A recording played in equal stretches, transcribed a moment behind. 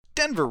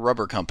Denver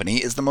Rubber Company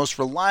is the most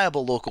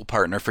reliable local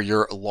partner for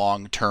your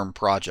long-term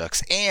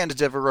projects, and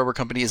Denver Rubber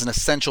Company is an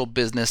essential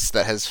business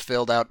that has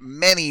filled out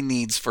many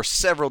needs for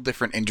several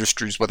different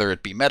industries, whether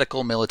it be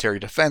medical, military,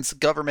 defense,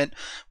 government,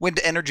 wind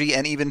energy,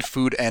 and even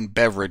food and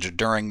beverage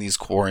during these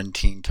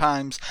quarantine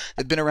times.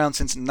 They've been around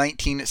since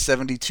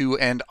 1972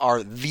 and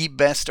are the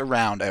best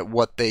around at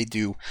what they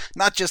do,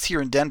 not just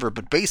here in Denver,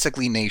 but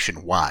basically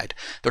nationwide.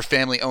 They're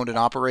family-owned and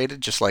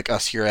operated, just like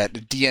us here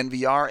at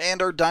DNVR,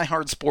 and are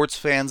diehard sports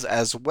fans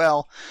as well.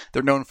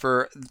 They're known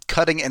for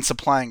cutting and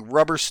supplying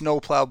rubber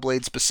snowplow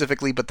blades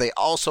specifically, but they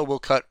also will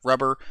cut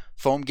rubber,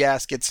 foam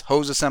gaskets,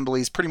 hose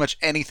assemblies, pretty much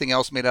anything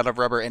else made out of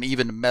rubber, and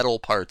even metal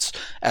parts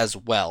as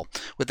well.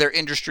 With their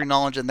industry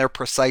knowledge and their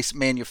precise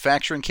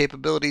manufacturing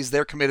capabilities,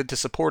 they're committed to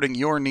supporting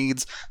your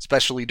needs,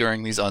 especially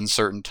during these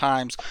uncertain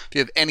times. If you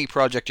have any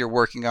project you're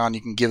working on,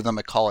 you can give them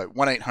a call at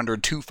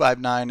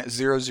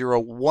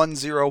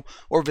 1-800-259-0010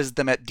 or visit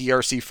them at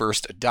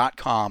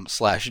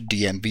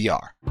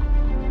drcfirst.com/DNVR.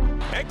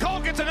 And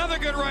Cole gets another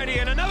good righty,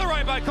 and another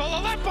right by Cole,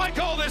 a left by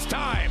Cole this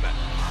time.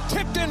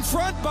 Tipped in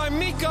front by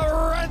Mika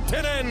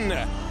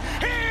Rantanen.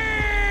 He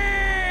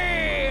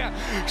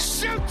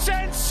shoots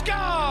and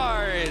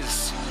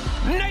scores.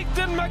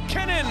 Nathan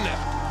McKinnon.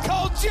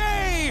 Cole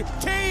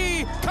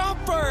J.T.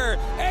 Comfer.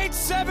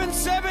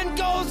 877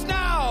 goes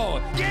now.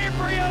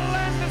 Gabriel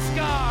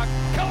Landeskog.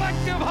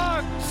 Collective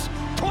hugs.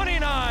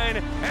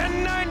 29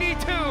 and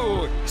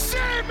 92.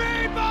 Save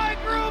made by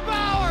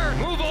Grubauer.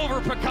 Move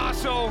over,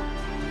 Picasso.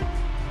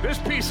 This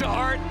piece of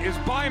art is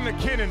by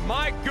McKinnon.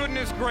 My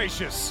goodness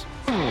gracious.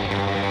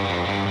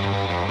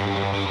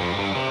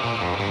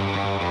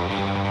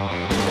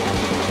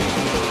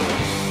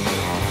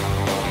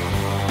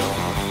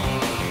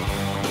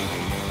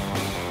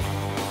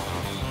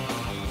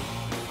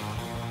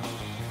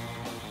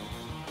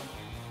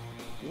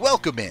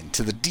 Welcome in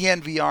to the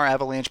DNVR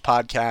Avalanche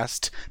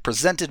Podcast,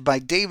 presented by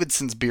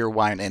Davidson's Beer,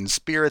 Wine, and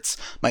Spirits,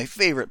 my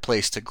favorite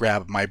place to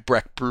grab my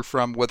Breck brew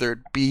from, whether it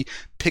be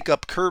pick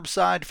up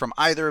curbside from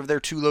either of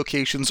their two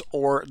locations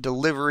or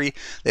delivery.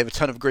 They have a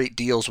ton of great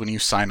deals when you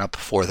sign up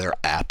for their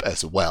app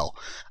as well.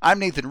 I'm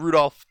Nathan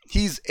Rudolph.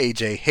 He's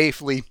AJ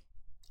Haefele.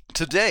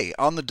 Today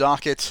on the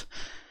docket,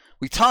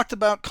 we talked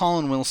about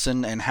Colin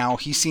Wilson and how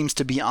he seems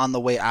to be on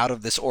the way out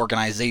of this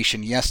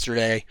organization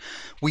yesterday.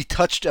 We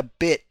touched a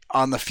bit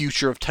on the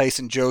future of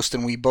Tyson Jost,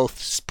 and we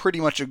both pretty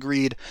much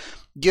agreed,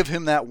 give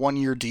him that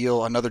one-year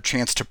deal, another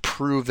chance to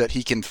prove that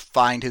he can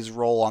find his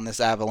role on this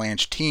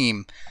Avalanche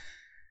team.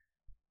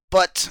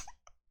 But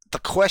the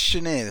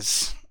question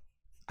is,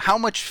 how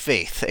much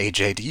faith,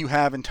 AJ, do you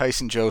have in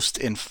Tyson Jost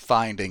in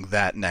finding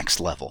that next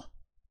level?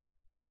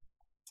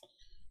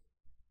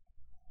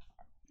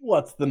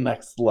 What's the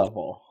next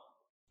level?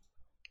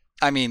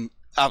 I mean,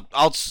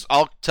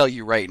 I'll tell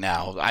you right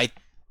now, I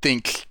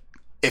think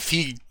if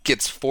he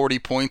gets 40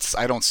 points,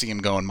 I don't see him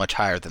going much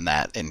higher than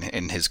that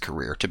in his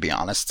career, to be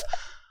honest.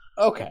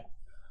 Okay.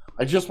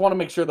 I just want to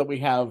make sure that we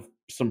have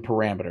some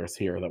parameters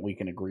here that we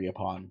can agree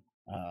upon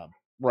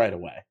right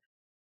away.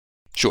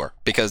 Sure,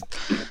 because,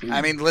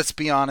 I mean, let's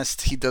be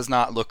honest, he does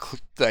not look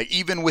like,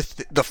 even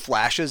with the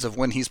flashes of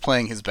when he's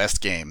playing his best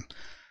game,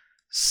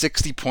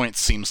 60 points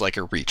seems like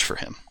a reach for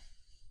him.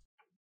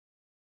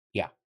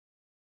 Yeah.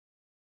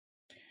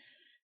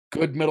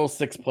 Good middle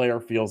six player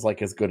feels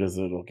like as good as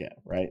it'll get,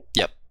 right?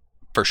 Yep,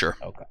 for sure.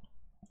 Okay.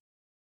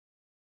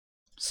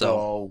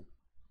 So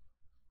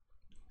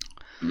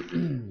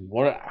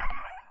what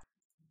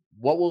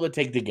will it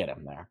take to get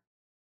him there?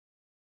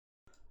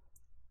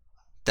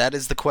 That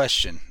is the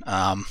question.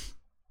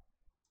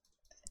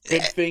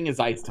 Big thing is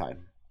ice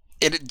time.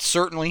 It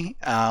certainly,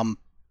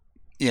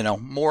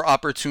 more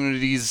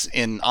opportunities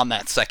on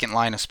that second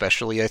line,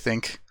 especially, I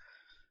think.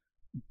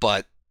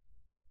 But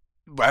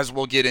as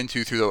we'll get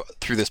into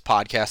through this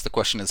podcast, the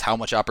question is how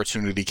much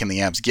opportunity can the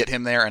Avs get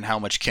him there, and how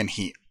much can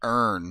he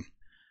earn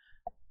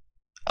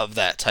of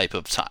that type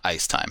of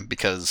ice time?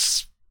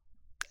 Because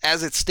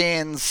as it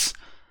stands,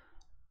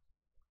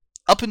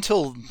 up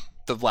until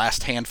the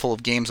last handful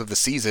of games of the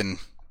season,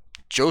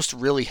 Jost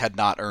really had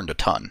not earned a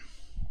ton.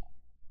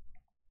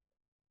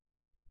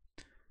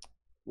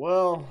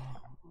 Well,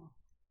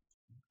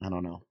 I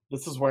don't know.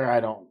 This is where I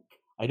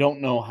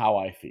don't know how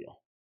I feel.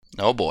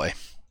 Oh boy.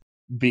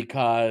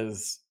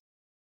 Because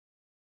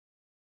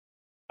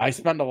I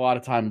spend a lot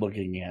of time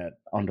looking at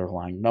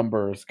underlying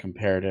numbers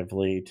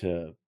comparatively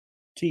to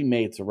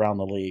teammates around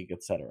the league,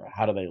 etc.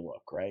 How do they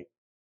look, right?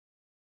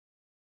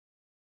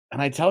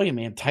 And I tell you,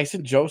 man,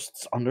 Tyson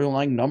Jost's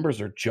underlying numbers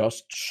are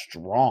just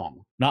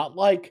strong. Not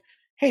like,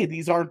 hey,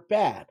 these aren't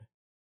bad.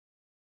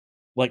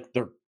 Like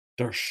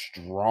they're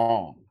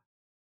strong.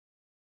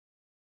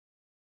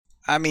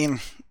 I mean,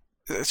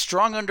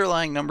 strong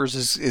underlying numbers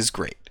is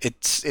great.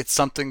 It's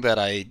something that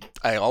I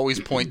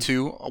always point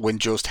to when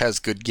Jost has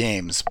good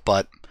games,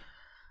 but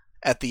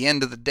at the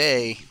end of the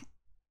day,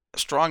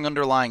 strong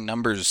underlying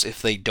numbers,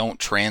 if they don't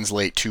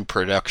translate to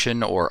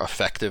production or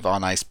effective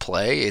on-ice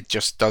play, it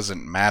just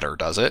doesn't matter,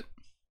 does it?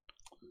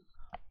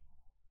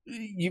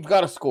 You've got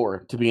to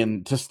score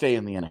to stay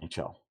in the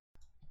NHL.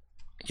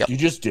 Yep. You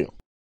just do.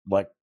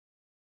 Like,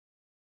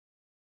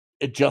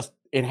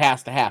 It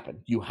has to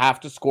happen. You have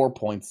to score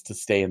points to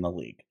stay in the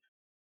league.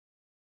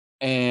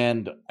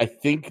 And I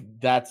think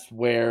that's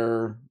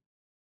where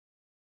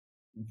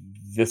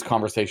this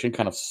conversation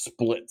kind of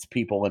splits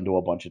people into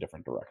a bunch of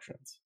different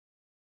directions.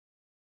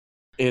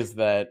 Is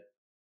that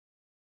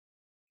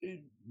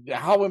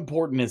how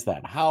important is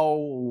that?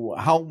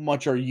 How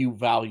much are you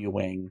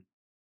valuing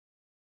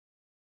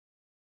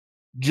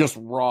just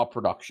raw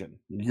production?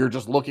 You're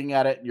just looking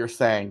at it and you're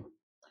saying,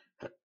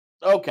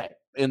 okay,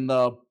 in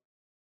the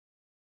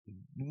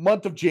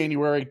month of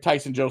January,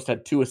 Tyson Jost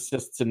had 2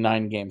 assists in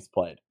 9 games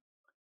played.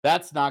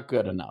 That's not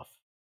good enough.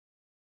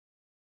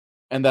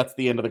 And that's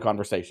the end of the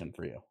conversation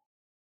for you.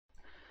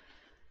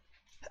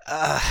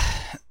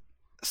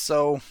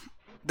 So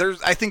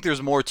I think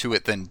there's more to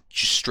it than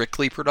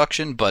strictly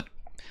production, but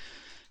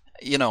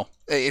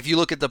if you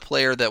look at the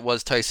player that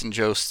was Tyson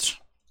Jost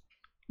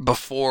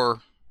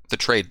before the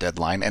trade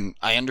deadline, and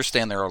I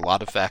understand there are a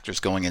lot of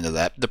factors going into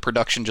that, the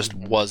production just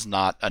was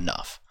not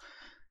enough.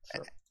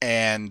 Sure.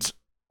 And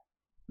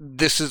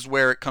this is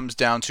where it comes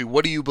down to,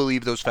 what do you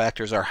believe those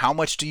factors are? How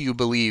much do you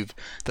believe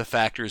the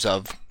factors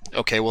of,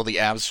 okay, well, the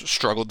Avs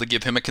struggled to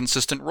give him a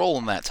consistent role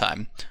in that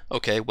time.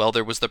 Okay, well,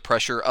 there was the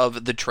pressure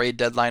of the trade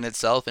deadline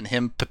itself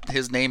and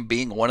his name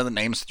being one of the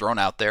names thrown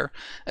out there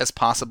as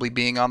possibly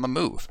being on the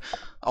move.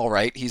 All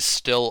right, he's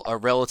still a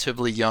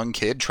relatively young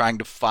kid trying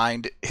to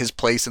find his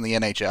place in the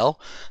NHL.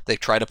 They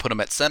try to put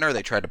him at center.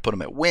 They try to put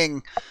him at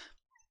wing.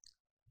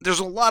 There's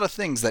a lot of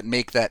things that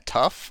make that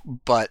tough,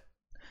 but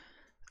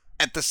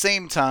at the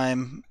same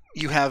time,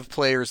 you have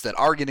players that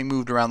are getting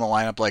moved around the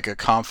lineup like a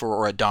Comfer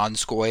or a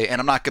Donskoy, and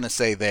I'm not going to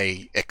say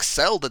they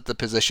excelled at the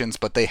positions,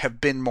 but they have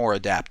been more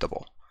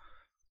adaptable.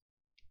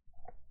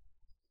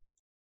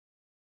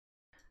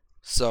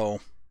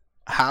 So,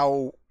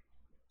 how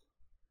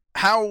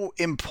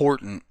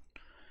important,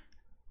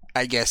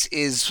 I guess,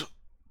 is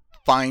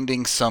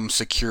finding some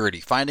security,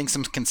 finding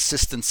some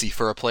consistency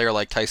for a player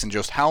like Tyson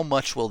Jost? How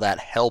much will that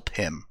help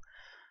him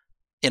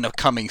in a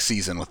coming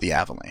season with the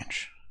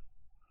Avalanche?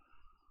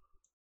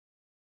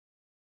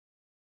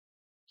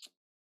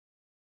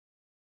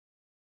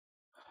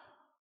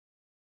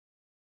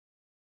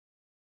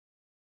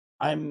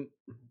 I don't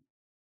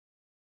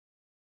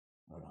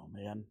know,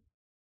 man.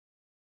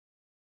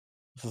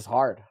 This is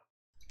hard.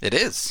 It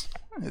is.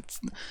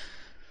 It's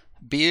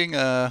being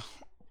a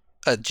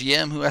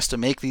GM who has to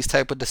make these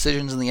type of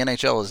decisions in the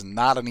NHL is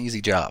not an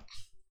easy job.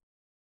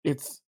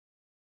 It's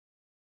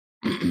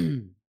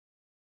if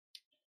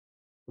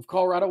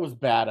Colorado was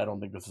bad, I don't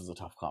think this is a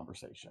tough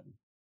conversation.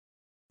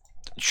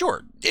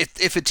 Sure.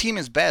 If a team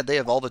is bad, they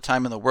have all the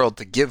time in the world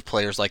to give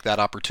players like that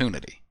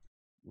opportunity.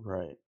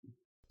 Right.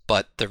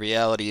 But the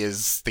reality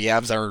is the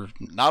Avs are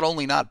not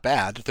only not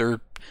bad,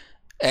 they're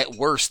at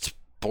worst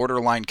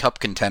borderline cup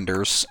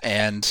contenders,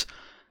 and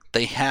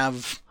they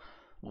have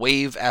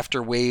wave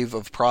after wave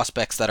of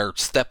prospects that are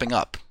stepping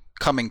up,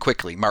 coming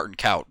quickly. Martin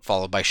Kaut,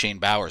 followed by Shane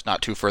Bowers,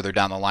 not too further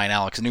down the line,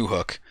 Alex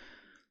Newhook.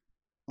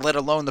 Let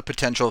alone the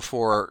potential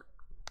for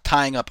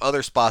tying up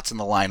other spots in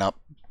the lineup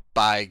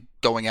by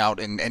going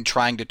out and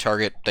trying to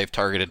target. They've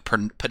targeted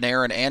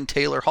Panarin and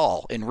Taylor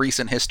Hall in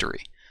recent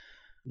history.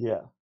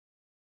 Yeah.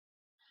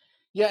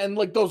 Yeah, and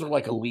those are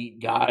elite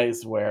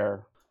guys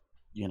where,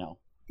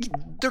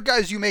 they're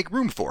guys you make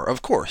room for,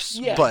 of course.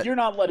 Yeah, but you're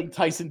not letting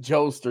Tyson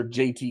Jost or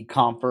JT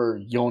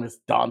Comfer, Jonas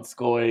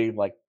Donskoy,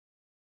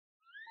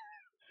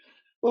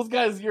 those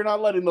guys, you're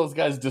not letting those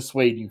guys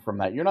dissuade you from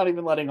that. You're not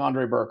even letting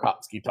Andre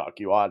Burakovsky talk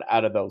you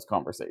out of those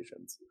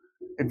conversations.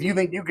 If you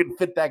think you can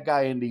fit that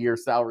guy into your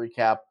salary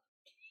cap,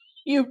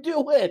 you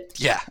do it.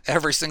 Yeah,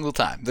 every single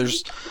time.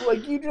 There's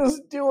you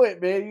just do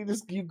it, man.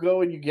 You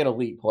go and you get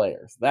elite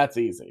players. That's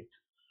easy.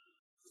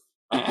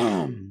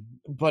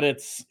 But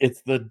it's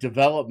the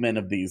development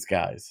of these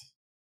guys.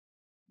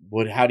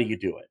 How do you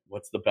do it?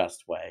 What's the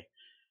best way?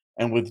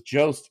 And with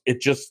Jost,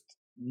 it just,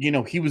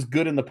 he was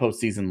good in the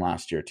postseason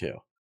last year too.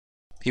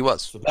 He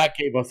was. So that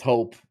gave us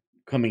hope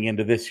coming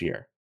into this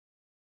year.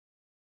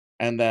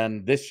 And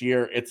then this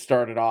year it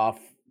started off,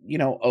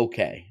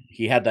 okay.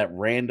 He had that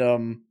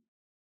random,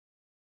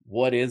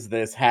 what is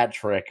this hat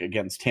trick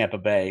against Tampa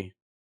Bay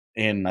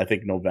in, I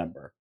think,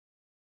 November.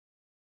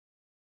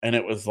 And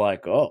it was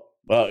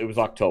well, it was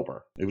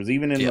October. It was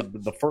even in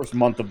the first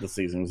month of the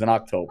season. It was in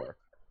October.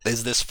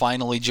 Is this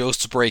finally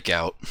Jost's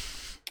breakout?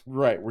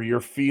 Right, where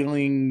you're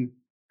feeling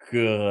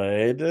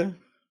good.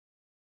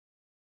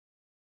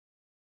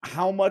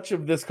 How much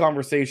of this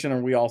conversation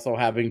are we also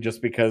having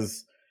just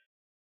because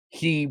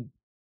he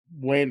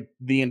went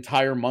the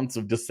entire months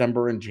of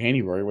December and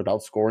January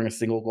without scoring a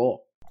single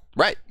goal?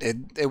 Right.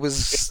 It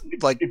was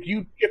if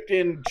you chipped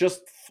in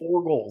just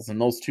 4 goals in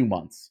those 2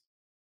 months,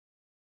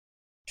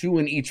 2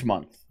 in each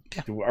month.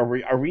 Yeah.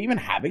 Are we even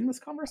having this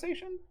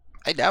conversation?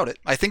 I doubt it.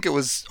 I think it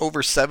was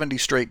over 70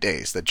 straight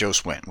days that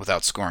Jost went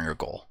without scoring a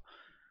goal.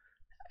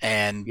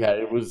 And yeah,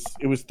 it was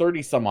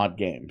 30 some odd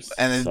games.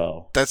 And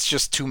that's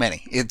just too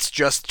many. It's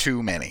just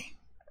too many.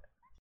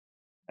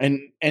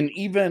 And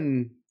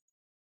even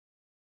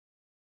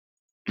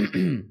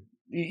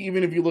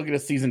even if you look at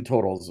his season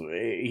totals,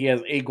 he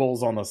has 8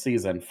 goals on the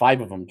season.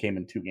 5 of them came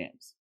in 2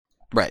 games.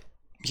 Right.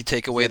 You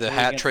take away the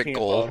hat trick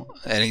goal,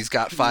 and he's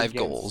got 5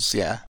 goals.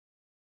 Yeah.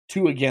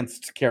 2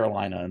 against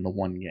Carolina in the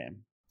 1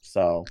 game.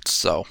 So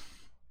it's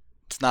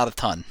not a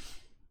ton.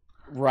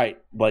 Right.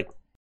 Like,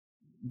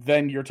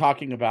 then you're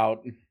talking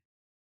about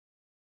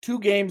 2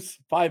 games,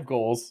 5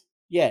 goals.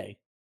 Yay.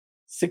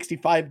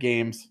 65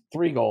 games,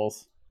 3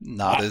 goals.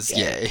 Not as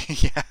yay.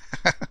 Yeah.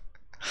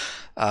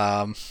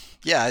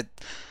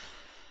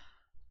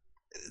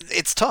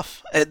 It's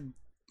tough.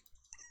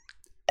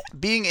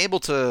 Being able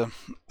to,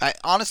 I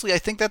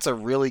think that's a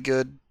really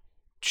good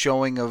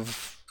showing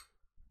of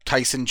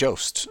Tyson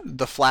Jost.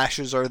 The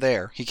flashes are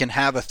there. He can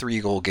have a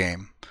 3-goal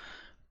game,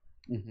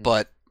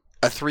 but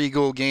a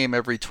 3-goal game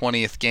every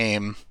 20th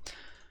game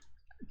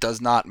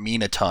does not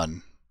mean a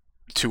ton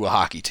to a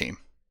hockey team.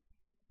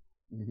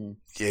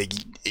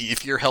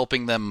 If you're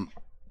helping them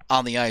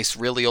on the ice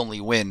really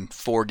only win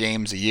 4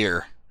 games a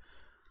year,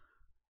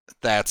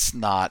 that's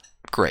not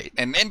great.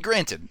 And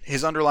granted,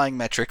 his underlying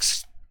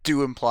metrics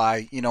do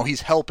imply,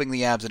 he's helping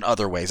the Avs in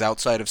other ways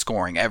outside of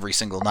scoring every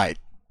single night,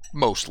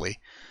 mostly.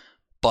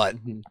 But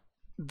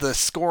the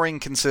scoring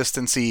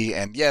consistency,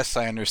 and yes,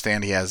 I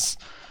understand he has,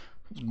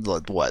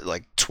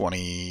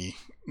 20,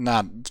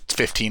 not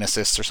 15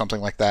 assists or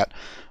something like that.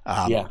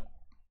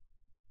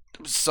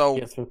 So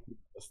yes,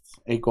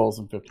 8 goals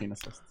and 15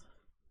 assists.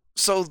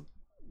 So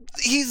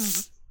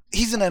he's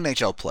an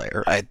NHL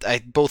player.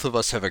 Both of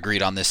us have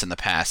agreed on this in the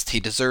past. He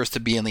deserves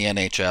to be in the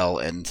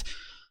NHL, and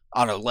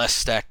on a less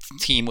stacked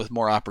team with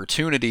more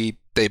opportunity,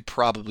 they'd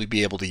probably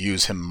be able to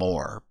use him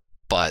more.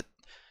 But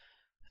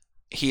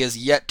he has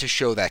yet to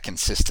show that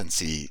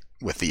consistency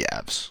with the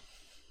Avs.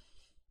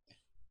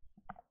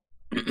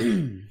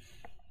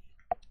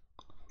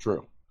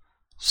 True.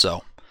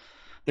 So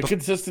the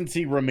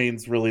consistency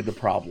remains really the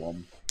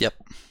problem. Yep.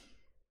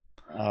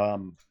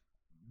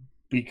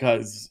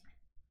 Because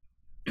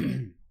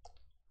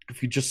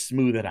if you just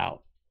smooth it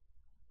out,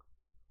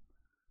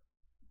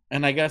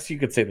 and I guess you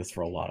could say this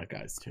for a lot of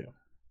guys too.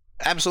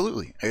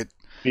 Absolutely.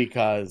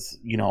 Because,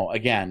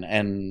 again,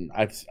 and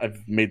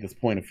I've made this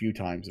point a few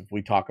times, if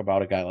we talk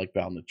about a guy like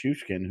Val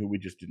Nichushkin, who we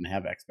just didn't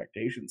have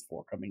expectations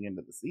for coming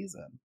into the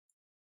season,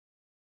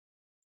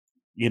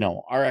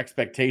 our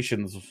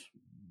expectations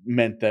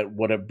meant that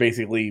whatever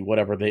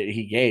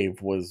he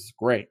gave was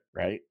great,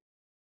 right?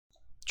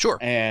 Sure.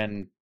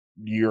 And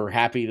you're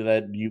happy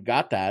that you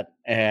got that,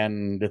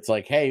 and it's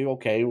like, hey,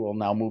 okay, well,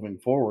 now moving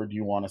forward,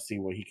 you want to see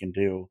what he can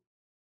do,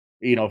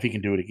 if he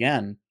can do it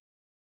again.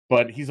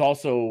 But he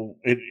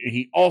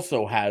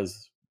also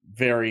has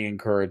very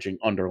encouraging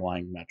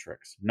underlying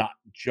metrics, not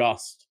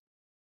just,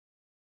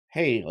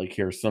 hey, like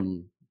here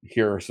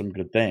are some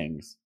good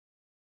things,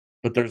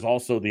 but there's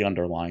also the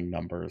underlying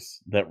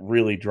numbers that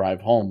really drive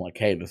home, like,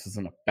 hey, this is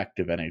an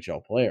effective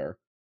NHL player.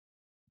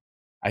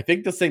 I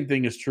think the same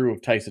thing is true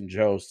of Tyson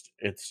Jost.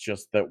 It's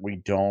just that we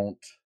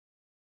don't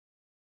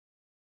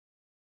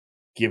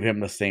give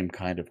him the same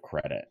kind of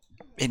credit.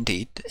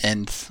 Indeed.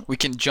 And we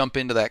can jump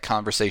into that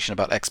conversation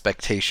about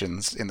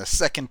expectations in the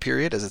second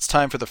period, as it's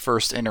time for the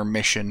first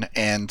intermission.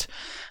 And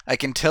I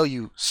can tell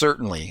you,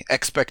 certainly,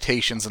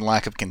 expectations and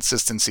lack of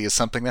consistency is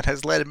something that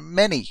has led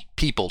many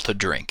people to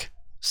drink.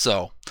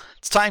 So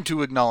it's time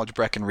to acknowledge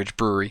Breckenridge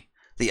Brewery,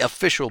 the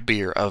official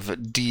beer of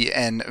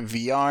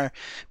DNVR.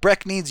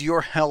 Breck needs your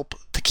help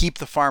to keep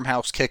the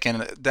farmhouse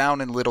kicking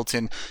down in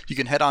Littleton. You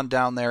can head on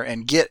down there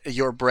and get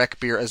your Breck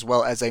beer as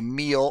well as a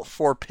meal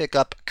for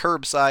pickup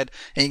curbside,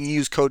 and you can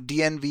use code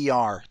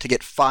DNVR to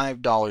get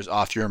 $5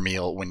 off your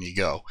meal when you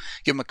go.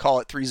 Give them a call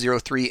at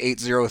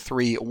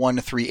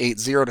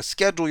 303-803-1380 to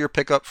schedule your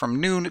pickup from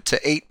noon to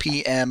 8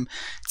 p.m.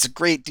 It's a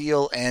great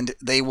deal, and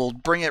they will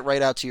bring it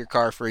right out to your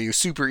car for you.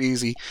 Super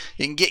easy.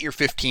 You can get your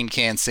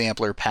 15-can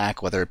sampler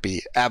pack, whether it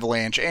be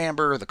Avalanche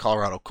Amber, the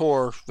Colorado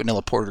Core,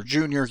 Vanilla Porter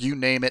Jr., you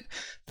name it,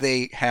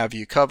 they have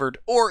you covered.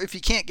 Or if you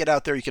can't get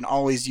out there, you can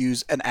always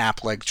use an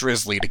app like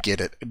Drizzly to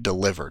get it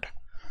delivered.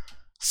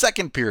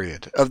 Second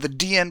period of the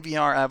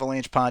DNVR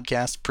Avalanche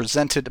Podcast,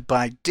 presented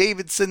by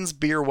Davidson's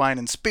Beer, Wine,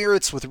 and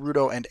Spirits with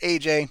Rudo and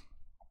AJ.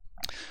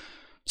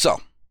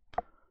 So,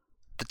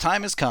 the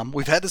time has come.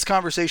 We've had this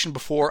conversation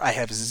before. I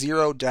have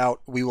zero doubt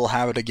we will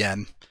have it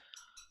again.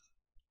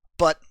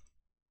 But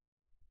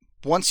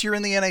once you're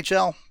in the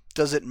NHL,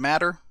 does it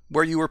matter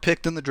where you were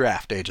picked in the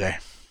draft, AJ?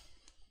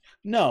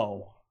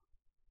 No,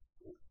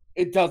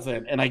 it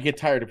doesn't, and I get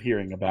tired of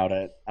hearing about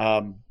it.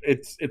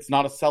 It's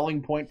not a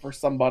selling point for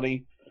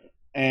somebody,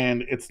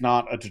 and it's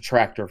not a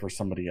detractor for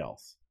somebody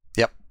else.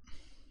 Yep.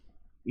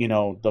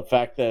 The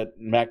fact that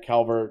Matt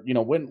Calvert,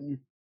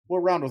 what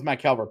round was Matt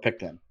Calvert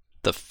picked in?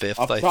 The 5th,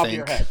 Off the I top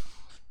think. Of your head.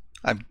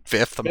 I'm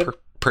 5th. I'm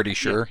pretty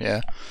sure, yeah.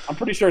 I'm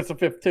pretty sure it's the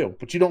 5th too,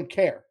 but you don't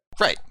care.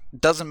 Right.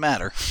 Doesn't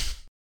matter.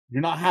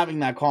 You're not having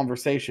that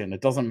conversation.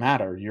 It doesn't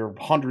matter. You're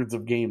hundreds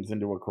of games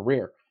into a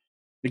career.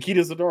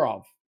 Nikita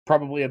Zadorov,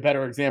 probably a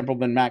better example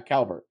than Matt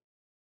Calvert.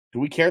 Do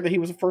we care that he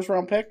was a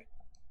first-round pick?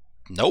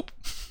 Nope.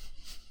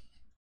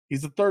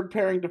 He's a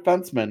third-pairing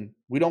defenseman.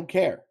 We don't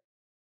care.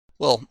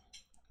 Well,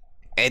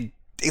 and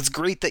it's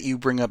great that you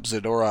bring up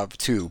Zadorov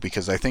too,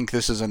 because I think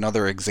this is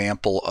another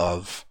example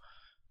of,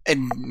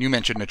 and you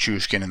mentioned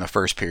Nichushkin in the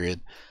first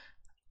period,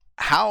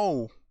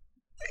 how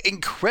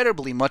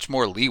incredibly much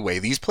more leeway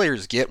these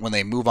players get when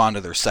they move on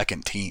to their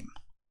second team,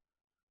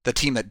 the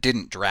team that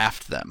didn't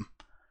draft them.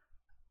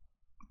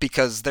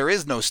 Because there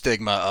is no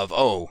stigma of,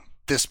 oh,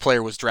 this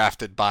player was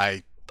drafted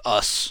by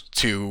us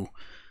to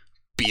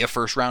be a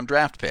first-round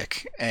draft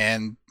pick.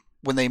 And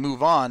when they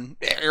move on,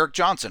 Eric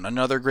Johnson,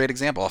 another great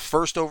example, a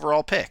first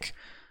overall pick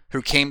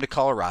who came to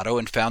Colorado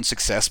and found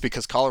success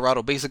because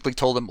Colorado basically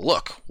told him,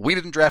 look, we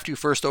didn't draft you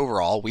first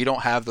overall. We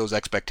don't have those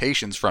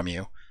expectations from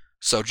you.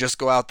 So just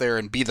go out there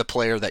and be the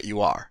player that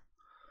you are.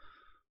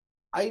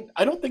 I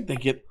don't think they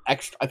get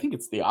extra. I think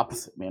it's the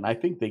opposite, man. I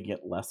think they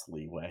get less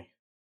leeway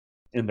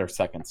in their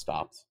second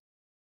stops.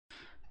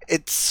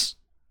 It's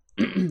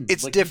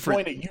like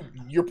different.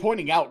 You're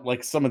pointing out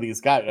like some of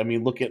these guys. I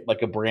mean, look at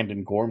like a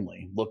Brandon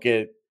Gormley. Look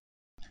at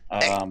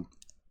the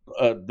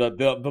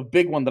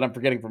big one that I'm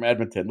forgetting from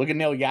Edmonton. Look at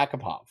Neil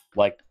Yakupov.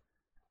 Like,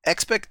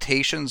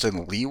 expectations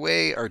and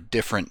leeway are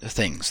different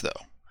things, though.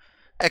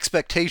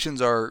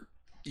 Expectations are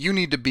you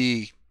need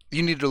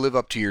to live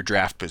up to your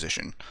draft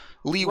position.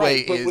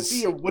 Leeway right, but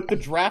is with the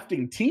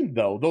drafting team,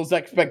 though, those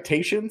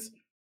expectations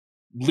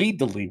lead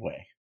to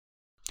leeway.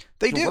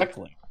 They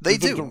directly. They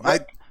do.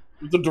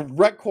 There's a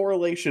direct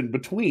correlation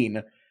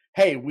between,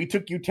 hey, we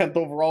took you 10th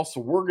overall,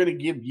 so we're going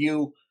to give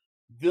you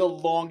the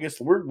longest.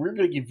 We're going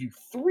to give you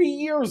 3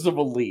 years of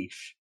a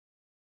leash,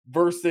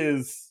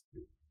 versus,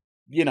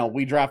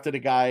 we drafted a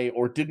guy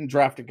or didn't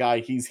draft a guy.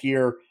 He's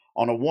here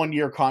on a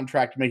 1-year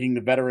contract, making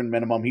the veteran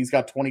minimum. He's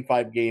got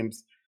 25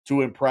 games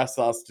to impress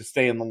us to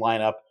stay in the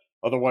lineup.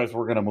 Otherwise,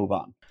 we're going to move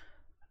on.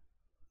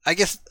 I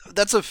guess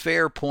that's a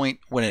fair point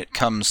when it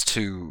comes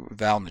to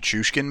Val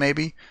Nichushkin,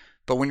 maybe.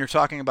 But when you're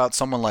talking about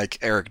someone like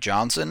Eric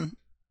Johnson,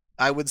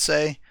 I would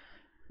say...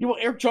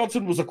 Eric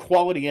Johnson was a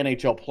quality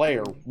NHL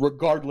player,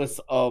 regardless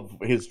of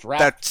his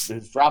draft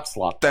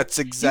slot. That's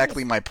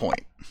exactly my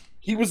point.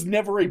 He was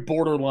never a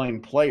borderline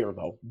player,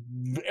 though.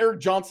 Eric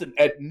Johnson,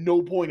 at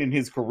no point in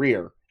his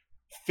career,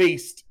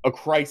 faced a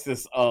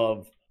crisis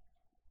of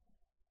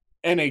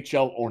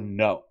NHL or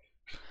no.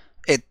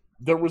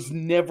 There was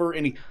never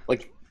any...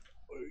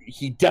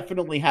 he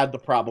definitely had the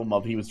problem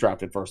of he was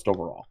drafted first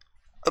overall.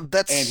 And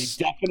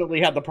he definitely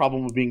had the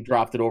problem of being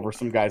drafted over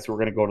some guys who were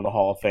going to go to the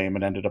Hall of Fame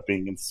and ended up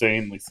being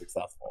insanely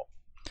successful.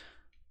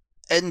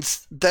 And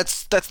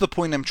that's the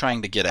point I'm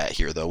trying to get at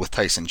here, though, with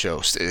Tyson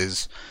Jost,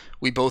 is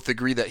we both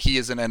agree that he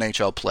is an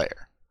NHL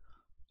player.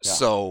 Yeah.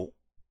 So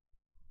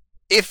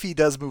if he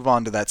does move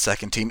on to that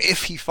second team,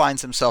 if he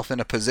finds himself in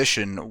a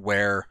position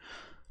where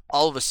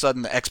all of a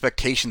sudden the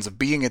expectations of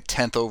being a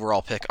 10th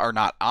overall pick are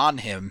not on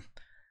him,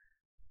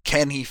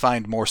 can he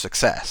find more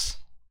success?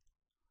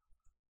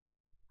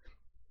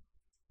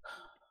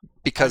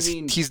 Because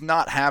he's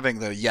not having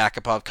the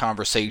Yakupov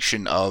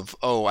conversation of,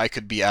 oh, I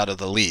could be out of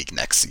the league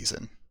next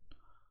season.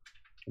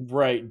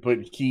 Right, but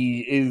he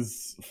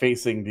is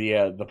facing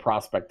the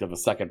prospect of a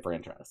second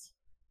franchise.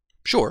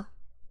 Sure.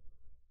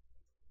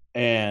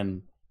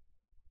 And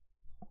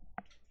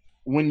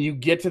when you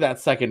get to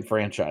that second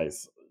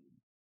franchise,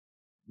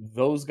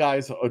 those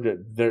guys,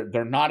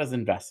 they're not as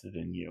invested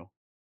in you.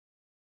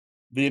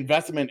 The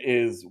investment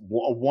is a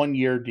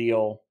 1-year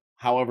deal,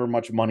 however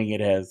much money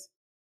it is.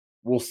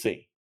 We'll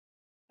see.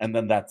 And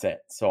then that's it.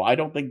 So I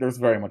don't think there's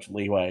very much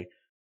leeway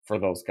for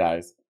those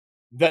guys.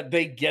 That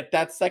they get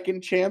that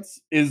second chance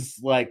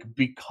is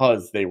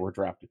because they were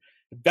drafted.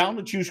 If Val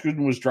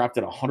Nichushkin was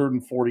drafted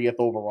 140th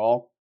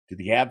overall, did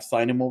the Avs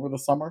sign him over the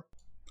summer?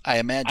 I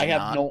imagine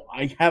not.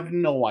 I have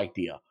no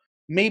idea.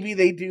 Maybe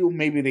they do,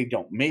 maybe they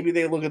don't. Maybe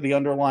they look at the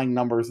underlying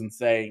numbers and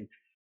say,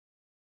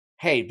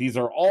 hey, these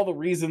are all the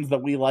reasons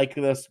that we like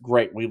this.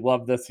 Great, we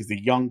love this. He's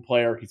a young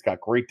player. He's got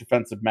great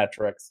defensive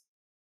metrics.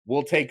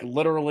 We'll take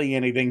literally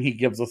anything he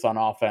gives us on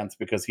offense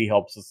because he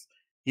helps us.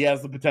 He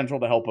has the potential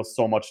to help us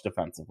so much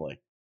defensively.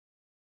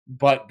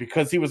 But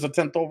because he was a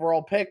 10th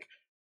overall pick,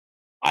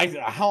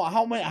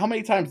 how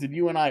many times did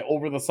you and I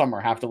over the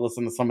summer have to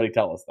listen to somebody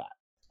tell us that?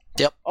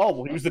 Yep. Oh,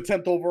 well, he was the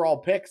 10th overall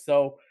pick,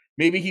 so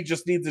maybe he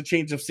just needs a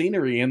change of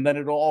scenery, and then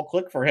it'll all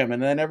click for him,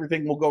 and then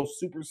everything will go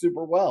super,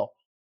 super well.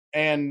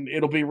 And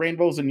it'll be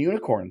rainbows and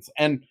unicorns.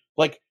 And,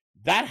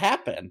 that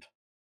happened.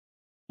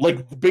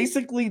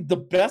 Basically, the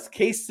best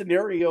case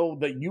scenario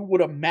that you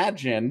would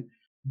imagine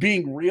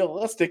being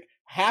realistic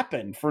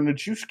happened for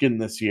Nichushkin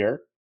this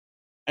year.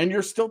 And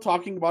you're still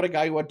talking about a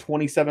guy who had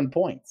 27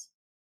 points.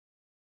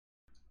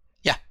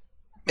 Yeah.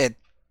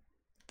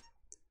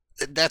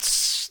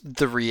 That's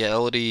the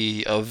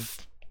reality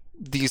of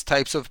these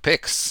types of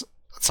picks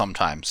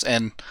sometimes.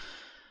 And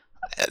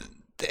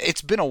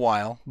it's been a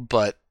while,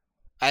 but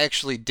I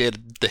actually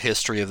did the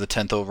history of the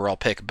 10th overall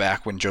pick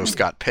back when Jost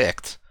got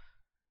picked.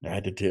 I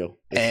did too.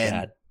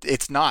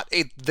 It's not.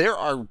 There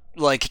are,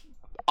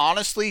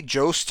 honestly,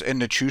 Jost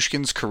and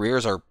Nichushkin's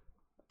careers are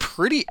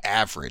pretty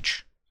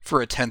average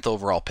for a 10th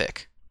overall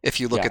pick, if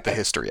you look at the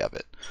history of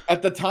it.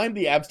 At the time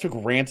the Avs took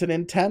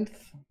Rantanen 10th,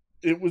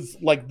 it was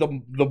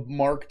the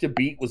mark to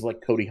beat was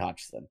Cody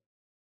Hodgson.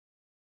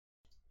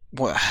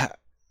 Well,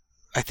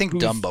 I think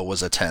Dumbo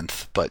was a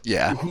 10th, but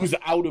yeah. Who's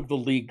out of the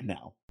league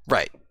now.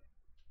 Right.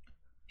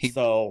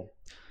 Dumbo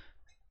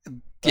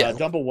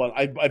was.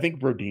 I think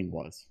Brodin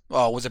was.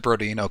 Oh, was it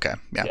Brodin? Okay.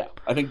 Yeah.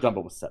 I think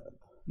Dumbo was 7th.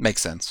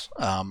 Makes sense.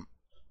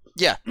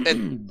 Yeah.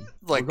 And,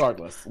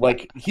 regardless,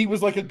 he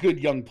was a good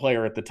young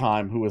player at the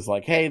time who was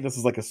hey, this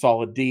is a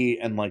solid D,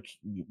 and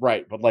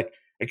right, but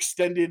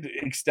extended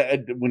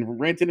when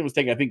Rantanen was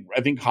taken,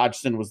 I think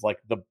Hodgson was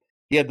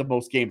he had the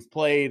most games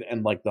played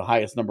and the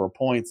highest number of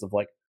points of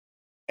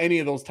any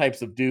of those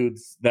types of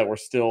dudes that were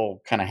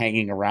still kind of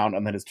hanging around,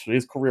 and then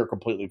his career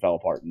completely fell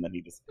apart, and then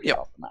he just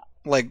off the map.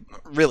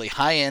 Really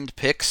high end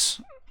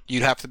picks,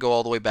 you'd have to go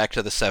all the way back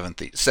to the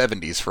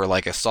 70s for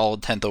a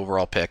solid 10th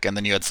overall pick, and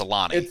then you had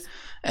Solani.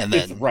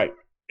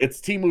 It's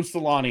Teemu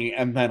Solani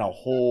and then a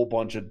whole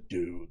bunch of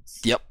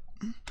dudes. Yep.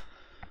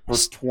 For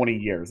 20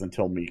 years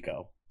until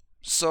Mikko.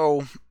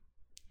 So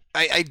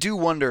I do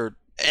wonder,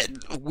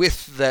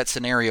 with that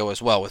scenario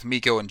as well, with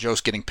Mikko and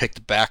Jost getting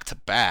picked back to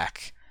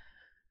back,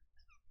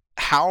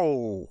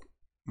 how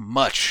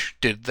much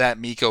did that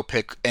Mikko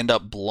pick end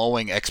up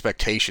blowing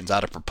expectations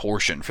out of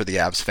proportion for the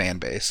Avs fan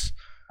base?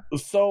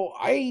 So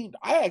I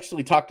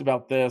actually talked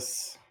about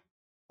this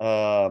this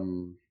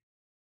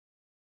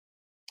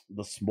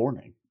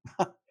morning.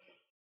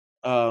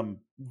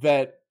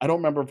 That I don't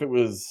remember if it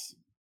was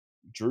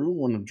Drew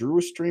when Drew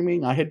was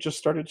streaming. I had just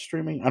started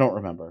streaming. I don't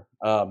remember.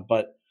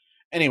 But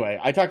anyway,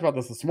 I talked about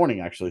this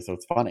morning actually, so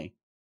it's funny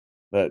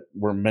that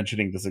we're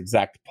mentioning this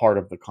exact part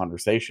of the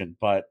conversation.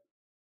 But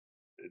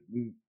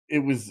it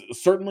was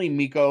certainly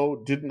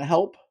Mikko didn't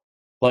help.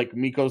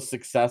 Mikko's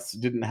success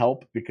didn't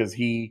help because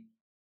he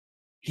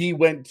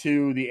went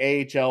to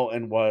the AHL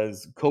and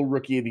was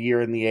co-rookie of the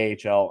year in the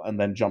AHL and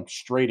then jumped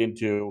straight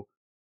into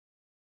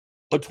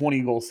a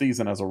 20-goal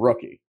season as a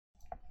rookie.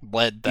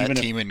 Led that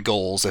team in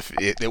goals. If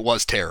it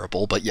was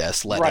terrible, but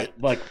yes, led it.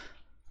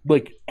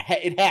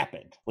 It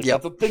happened.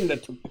 That's a thing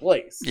that took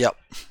place. Yep.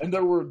 And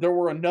there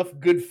were enough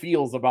good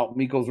feels about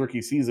Mikko's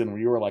rookie season where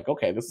you were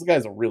okay, this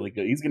guy's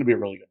he's going to be a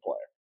really good player.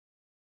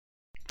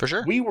 For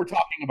sure. We were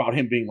talking about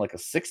him being a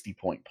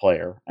 60-point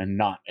player and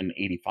not an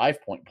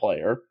 85-point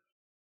player.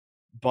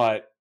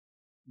 But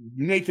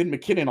Nathan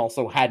McKinnon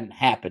also hadn't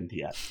happened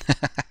yet.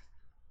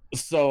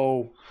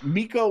 So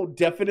Mikko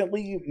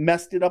definitely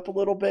messed it up a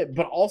little bit,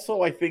 but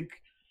also I think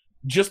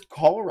just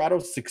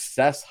Colorado's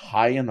success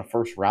high in the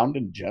first round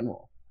in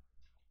general.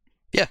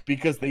 Yeah.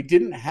 Because they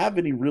didn't have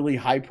any really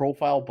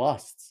high-profile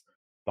busts.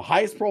 The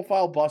highest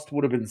profile bust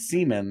would have been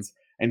Siemens,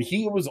 and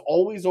he was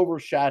always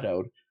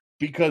overshadowed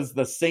because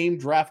the same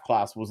draft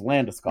class was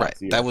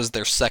Landeskog's year. That was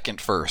their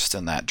second first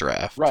in that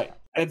draft. Right.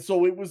 And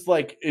so it was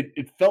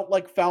it felt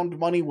like found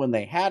money when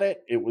they had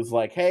it. It was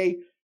hey,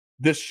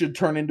 this should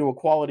turn into a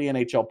quality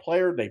NHL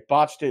player. They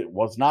botched it. It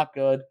was not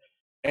good.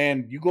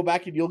 And you go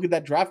back and you look at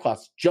that draft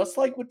class, just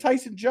like with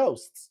Tyson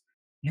Jost.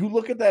 You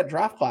look at that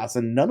draft class,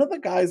 and none of the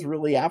guys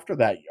really after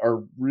that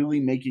are really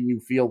making you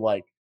feel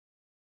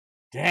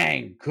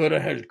dang, could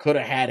have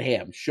had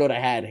him, should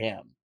have had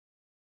him.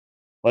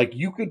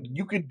 You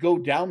could go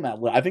down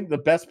that list. I think the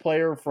best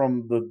player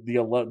from the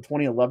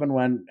 2011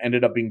 one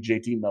ended up being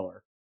JT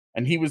Miller.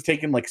 And he was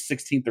taken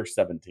 16th or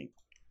 17th.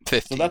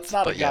 15th, so that's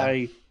not a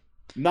guy,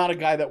 not a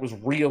guy that was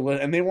real.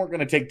 And they weren't going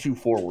to take 2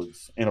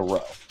 forwards in a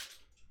row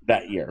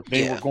that year.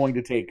 It was going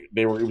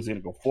to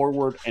go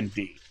forward and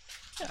D.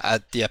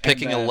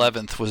 Picking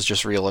 11th was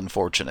just real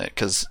unfortunate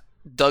because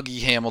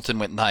Dougie Hamilton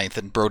went 9th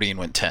and Brodin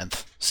went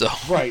 10th. So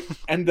right,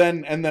 and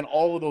then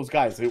all of those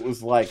guys, it was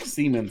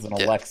Siemens and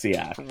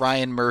Alexiak,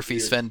 Ryan Murphy,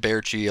 Sven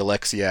Berchi,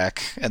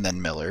 Alexiak, and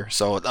then Miller.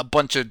 So a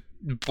bunch of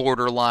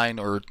borderline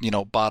or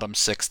bottom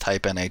 6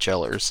 type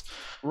NHLers.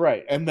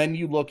 Right, and then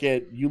you look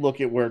at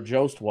where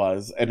Jost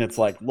was, and it's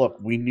look,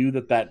 we knew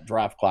that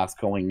draft class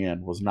going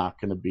in was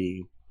not going to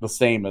be the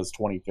same as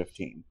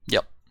 2015.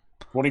 Yep,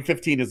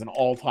 2015 is an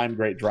all-time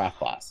great draft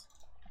class.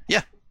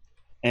 Yeah,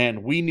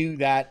 and we knew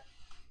that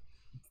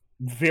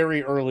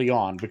very early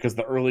on because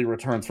the early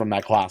returns from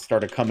that class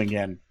started coming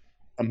in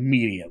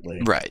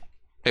immediately. Right,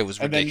 it was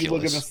ridiculous. And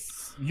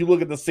then you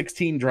look at the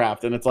 16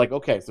 draft, and it's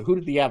okay, so who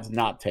did the Avs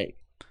not take?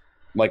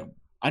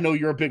 I know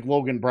you're a big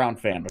Logan Brown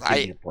fan, but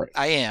give me a break.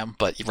 I am,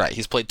 but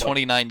he's played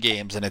 29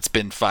 games and it's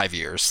been 5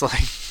 years,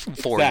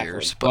 4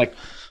 years. But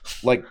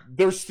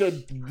there's still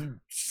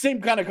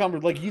same kind of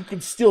conversation. You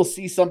could still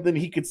see something,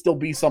 he could still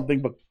be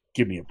something, but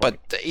give me a break.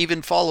 But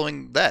even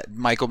following that,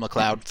 Michael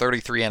McLeod,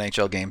 33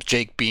 NHL games.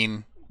 Jake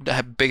Bean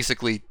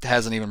basically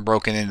hasn't even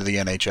broken into the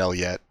NHL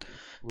yet.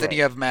 Right. Then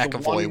you have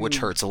McAvoy, which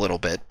hurts a little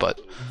bit,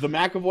 but the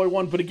McAvoy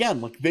one. But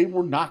again, they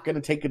were not going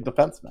to take a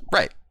defenseman,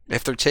 right?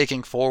 If they're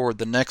taking forward,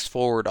 the next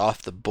forward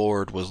off the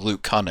board was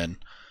Luke Cunnin.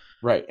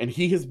 Right, and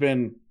he has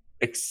been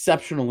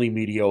exceptionally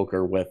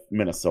mediocre with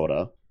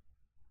Minnesota.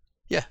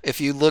 Yeah,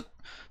 if you look,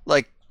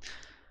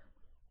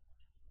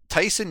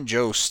 Tyson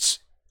Jost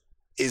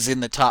is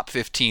in the top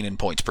 15 in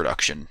points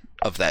production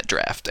of that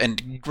draft.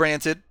 And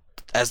granted,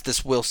 as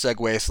this will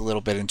segue us a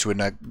little bit into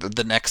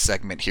the next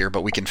segment here,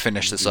 but we can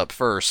finish this up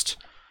first.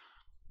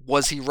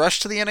 Was he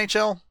rushed to the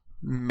NHL?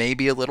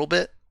 Maybe a little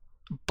bit,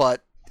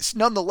 but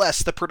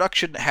nonetheless, the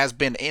production has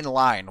been in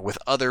line with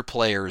other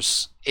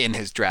players in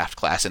his draft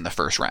class in the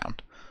first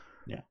round.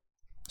 Yeah.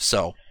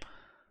 So,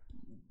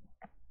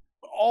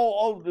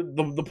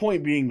 the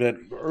point being that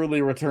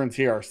early returns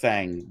here are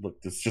saying,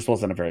 look, this just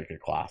wasn't a very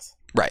good class.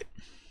 Right.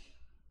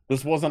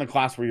 This wasn't a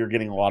class where you're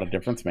getting a lot of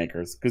difference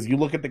makers, because you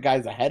look at the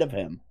guys ahead of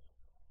him.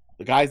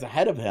 The guys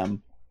ahead of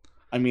him,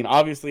 I mean,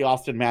 obviously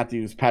Austin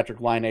Matthews,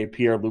 Patrick Laine,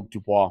 Pierre-Luc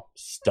Dubois,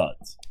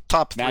 studs.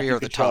 Top 3 Matthew are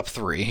the Tkachuk, top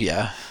 3,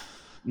 yeah.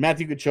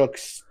 Matthew Tkachuk,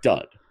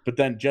 stud. But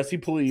then Jesse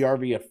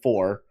Puljujarvi at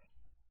 4.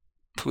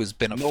 Who's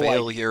been a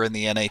failure in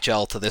the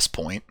NHL to this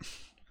point.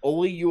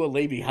 Olli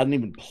Juolevi hadn't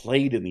even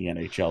played in the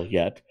NHL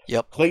yet.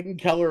 Yep. Clayton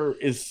Keller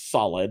is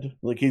solid.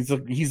 Like, he's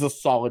a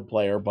solid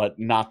player, but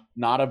not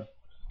a...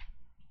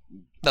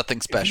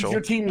 Nothing special.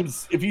 If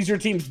he's your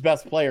team's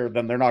best player,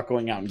 then they're not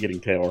going out and getting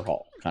Taylor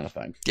Hall, kind of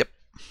thing. Yep.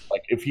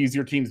 Like, if he's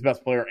your team's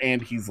best player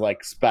and he's,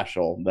 like,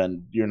 special,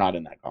 then you're not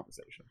in that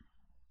conversation.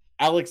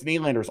 Alex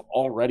Nylander's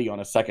already on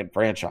a second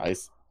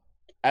franchise,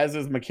 as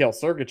is Mikhail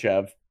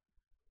Sergachev,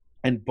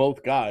 and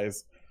both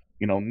guys,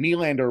 you know,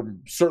 Nylander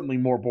certainly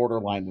more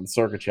borderline than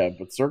Sergachev,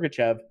 but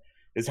Sergachev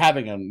is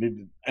having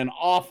an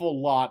awful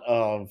lot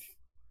of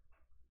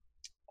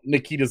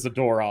Nikita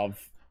Zadorov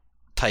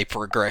type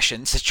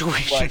regression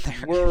situation. Like,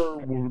 there.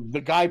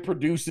 the guy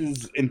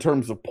produces in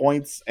terms of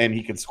points and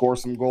he can score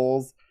some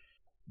goals,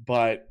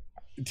 but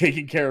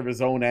taking care of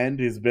his own end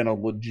has been a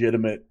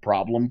legitimate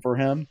problem for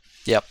him.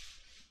 Yep.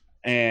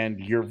 And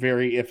you're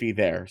very iffy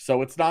there.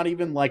 So it's not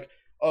even like,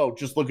 oh,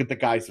 just look at the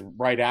guys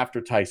right after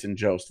Tyson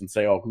Jost and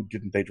say, oh, who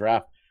didn't they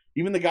draft?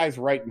 Even the guys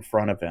right in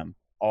front of him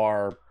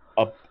are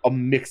a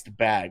mixed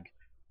bag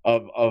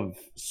of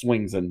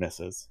swings and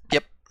misses.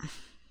 Yep.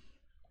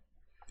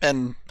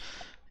 And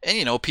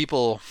you know,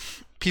 people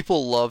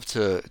love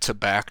to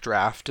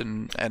backdraft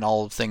and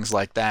all of things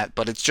like that,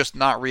 but it's just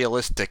not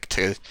realistic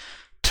to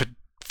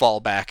fall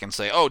back and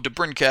say, oh,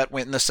 DeBrincat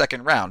went in the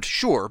second round.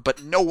 Sure,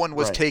 but no one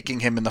was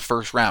taking him in the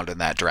first round in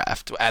that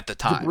draft at the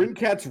time.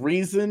 DeBrincat's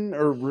reason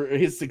or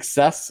his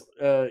success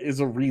is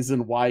a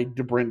reason why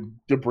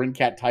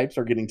DeBrincat types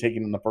are getting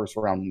taken in the first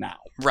round now.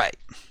 Right.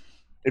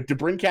 If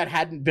DeBrincat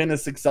hadn't been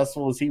as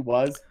successful as he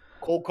was,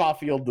 Cole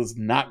Caulfield does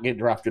not get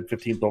drafted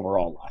 15th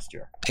overall last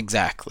year.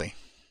 Exactly.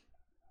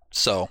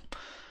 So,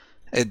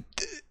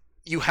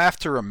 you have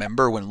to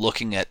remember when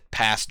looking at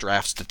past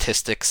draft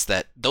statistics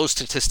that those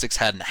statistics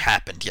hadn't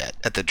happened yet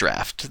at the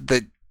draft.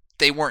 That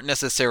they weren't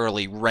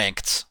necessarily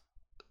ranked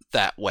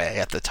that way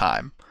at the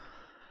time.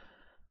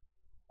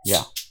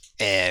 Yeah.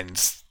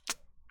 And,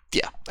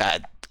 yeah,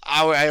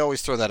 I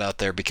always throw that out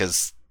there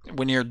because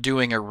when you're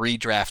doing a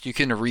redraft, you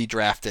can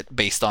redraft it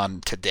based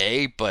on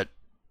today, but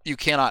you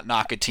cannot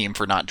knock a team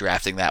for not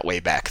drafting that way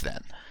back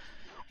then.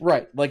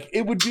 Right. Like,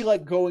 it would be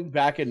like going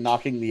back and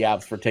knocking the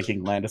Avs for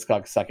taking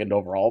Landeskog second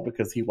overall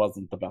because he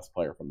wasn't the best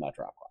player from that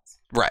draft class.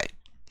 Right.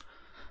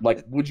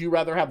 Like, would you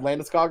rather have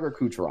Landeskog or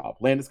Kucherov?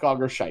 Landeskog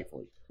or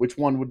Scheifele? Which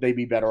one would they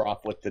be better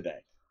off with today?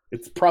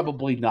 It's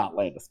probably not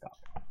Landeskog.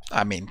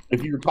 I mean,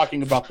 if you're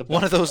talking about the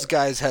one of those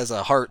guys has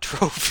a Hart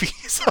Trophy,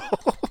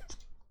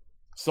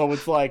 so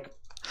it's like,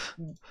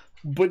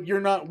 but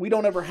we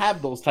don't ever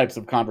have those types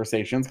of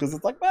conversations because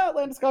it's like, well,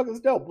 Landeskog is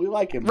dope. We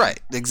like him. Right,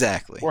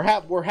 exactly.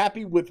 We're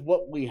happy with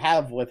what we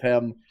have with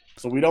him,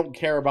 so we don't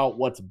care about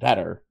what's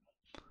better.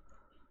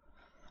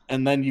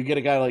 And then you get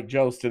a guy like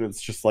Jost, and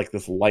it's just like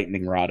this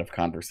lightning rod of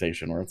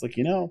conversation where it's like,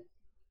 you know,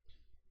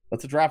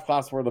 that's a draft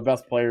class where the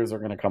best players are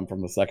going to come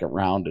from the second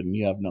round, and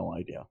you have no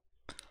idea.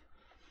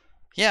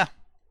 Yeah.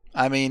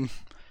 I mean,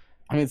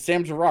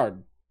 Sam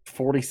Girard,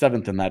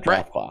 47th in that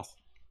draft class.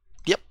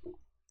 Yep.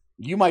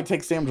 You might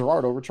take Sam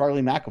Girard over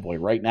Charlie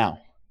McAvoy right now.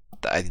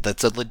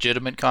 That's a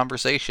legitimate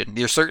conversation.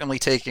 You're certainly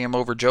taking him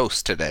over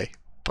Jost today.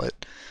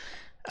 But,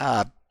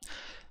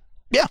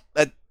 yeah,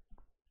 at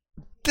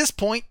this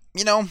point,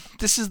 you know,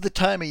 this is the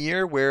time of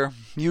year where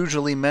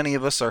usually many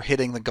of us are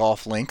hitting the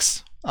golf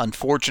links.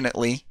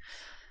 Unfortunately,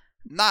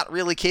 not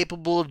really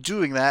capable of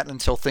doing that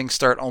until things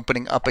start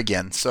opening up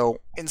again. So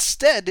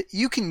instead,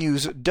 you can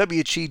use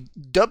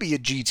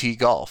WGT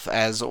Golf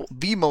as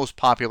the most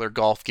popular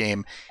golf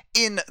game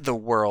in the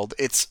world.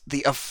 It's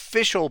the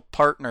official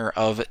partner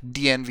of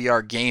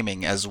DNVR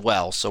Gaming as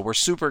well, so we're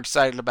super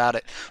excited about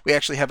it. We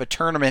actually have a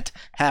tournament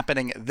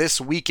happening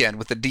this weekend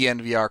with the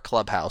DNVR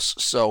Clubhouse,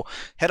 so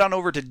head on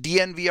over to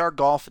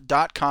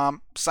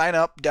dnvrgolf.com, sign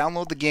up,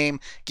 download the game,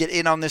 get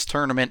in on this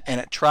tournament,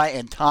 and try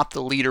and top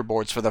the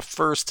leaderboards for the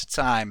first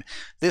time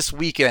this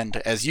weekend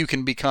as you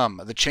can become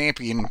the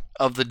champion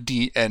of the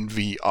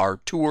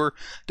DNVR Tour.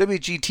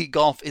 WGT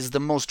Golf is the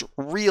most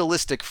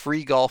realistic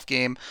free golf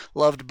game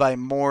loved by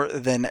more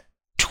than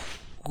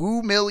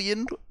 2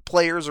 million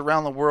players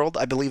around the world.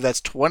 I believe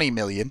that's 20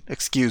 million,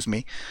 excuse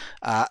me.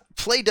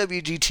 Play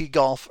WGT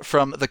Golf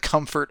from the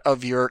comfort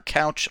of your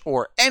couch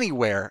or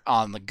anywhere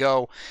on the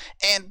go.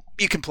 And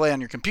you can play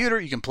on your computer,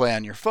 you can play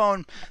on your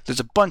phone. There's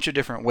a bunch of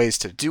different ways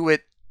to do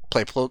it.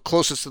 Play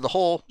closest to the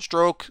hole,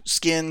 stroke,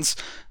 skins,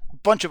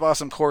 bunch of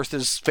awesome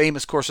courses,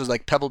 famous courses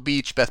like Pebble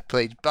Beach,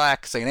 Bethpage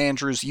Black, St.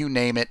 Andrews, you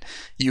name it,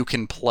 you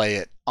can play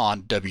it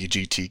on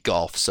WGT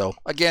Golf. So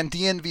again,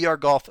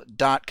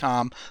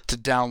 DNVRGolf.com to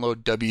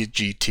download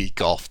WGT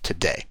Golf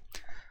today.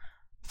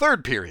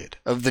 Third period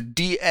of the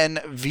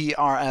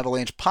DNVR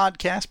Avalanche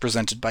Podcast,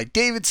 presented by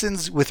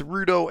Davidson's with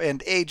Rudo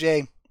and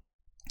AJ.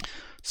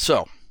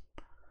 So,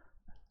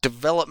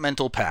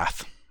 developmental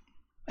path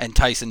and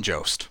Tyson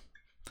Jost.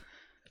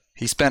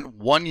 He spent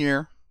 1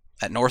 year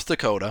at North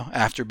Dakota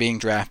after being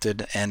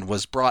drafted and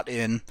was brought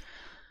in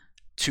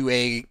to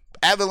a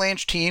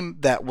Avalanche team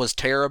that was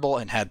terrible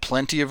and had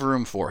plenty of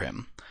room for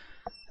him.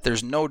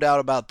 There's no doubt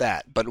about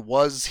that, but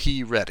was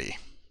he ready?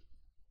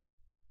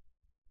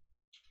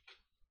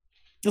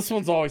 This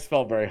one's always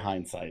felt very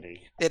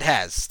hindsighty. It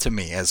has, to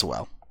me as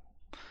well.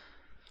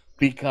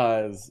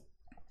 Because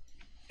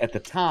at the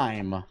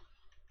time,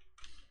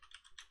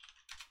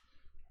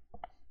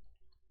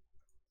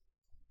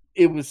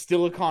 it was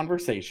still a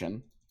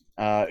conversation.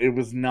 It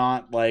was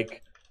not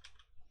like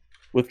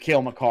with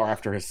Cale Makar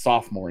after his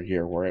sophomore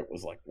year where it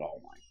was like,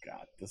 oh my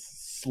God, this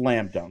is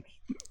slam dunk.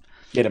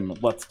 Get him,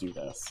 let's do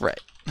this. Right.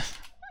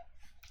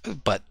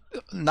 But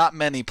not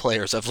many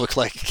players have looked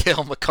like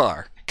Cale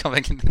Makar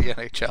coming into the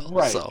NHL.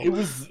 Right. So. It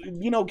was,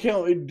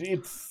 Cale,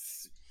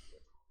 it's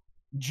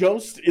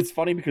Jost. It's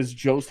funny because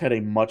Jost had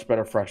a much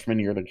better freshman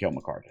year than Cale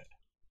Makar did.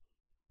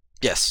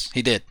 Yes,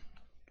 he did.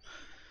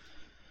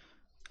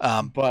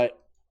 But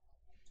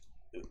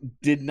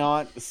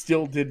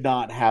still did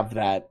not have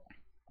that.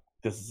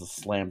 This is a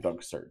slam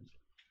dunk certain.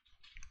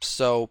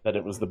 So that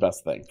it was the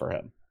best thing for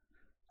him.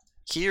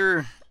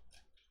 Here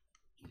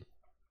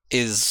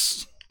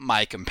is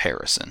my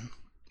comparison.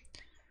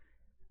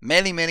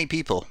 Many, many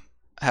people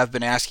have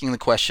been asking the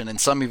question,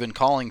 and some even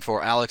calling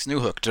for Alex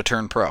Newhook to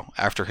turn pro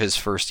after his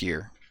first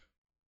year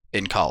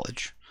in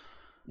college.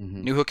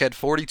 Mm-hmm. Newhook had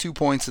 42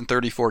 points in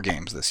 34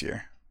 games this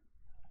year.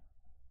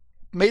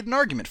 Made an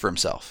argument for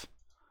himself.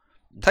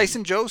 Mm-hmm.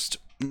 Tyson Jost,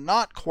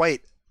 not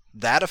quite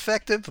that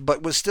effective,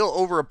 but was still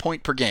over a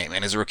point per game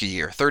in his rookie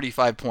year.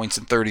 35 points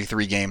in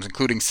 33 games,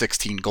 including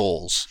 16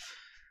 goals.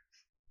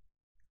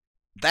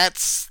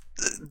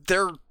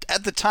 They're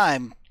at the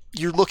time,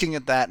 you're looking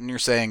at that and you're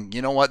saying,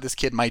 you know what, this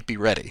kid might be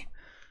ready.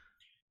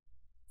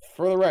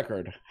 For the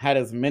record, had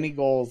as many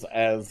goals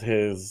as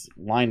his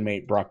line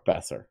mate Brock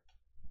Besser,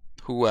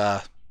 who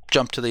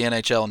jumped to the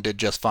NHL and did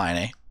just fine,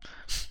 eh?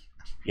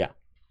 Yeah.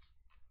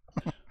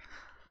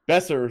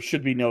 Besser,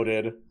 should be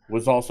noted,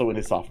 was also in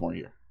his sophomore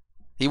year.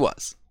 He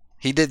was.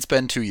 He did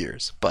spend 2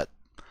 years, but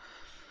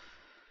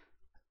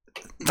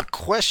the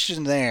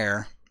question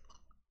there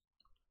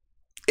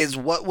is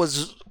what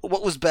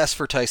was best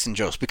for Tyson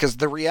Jost, because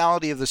the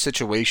reality of the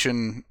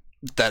situation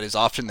that is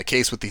often the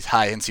case with these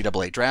high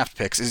NCAA draft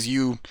picks is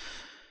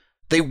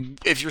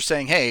if you're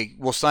saying, hey,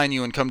 we'll sign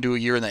you and come do a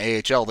year in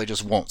the AHL, they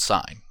just won't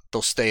sign.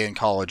 They'll stay in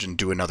college and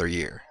do another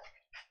year.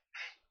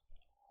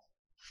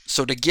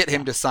 So to get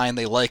him to sign,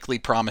 they likely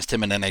promised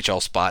him an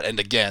NHL spot. And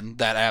again,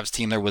 that Avs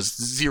team, there was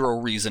zero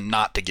reason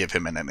not to give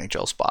him an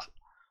NHL spot.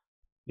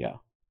 Yeah.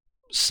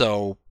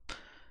 So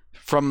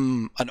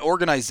from an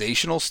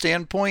organizational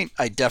standpoint,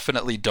 I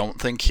definitely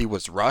don't think he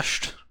was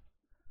rushed.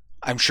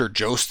 I'm sure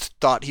Jost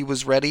thought he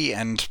was ready,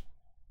 and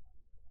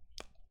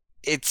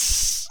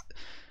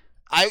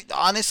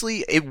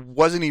honestly, it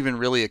wasn't even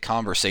really a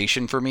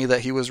conversation for me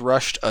that he was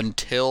rushed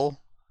until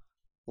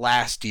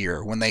last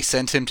year when they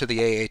sent him to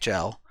the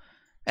AHL.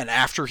 And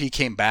after he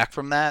came back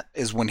from that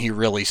is when he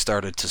really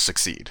started to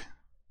succeed.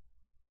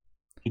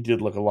 He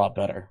did look a lot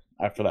better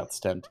after that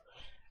stint.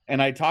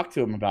 And I talked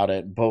to him about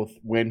it both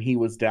when he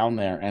was down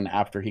there and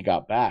after he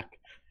got back.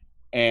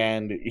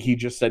 And he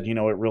just said, it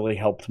really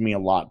helped me a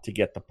lot to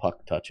get the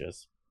puck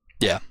touches.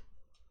 Yeah.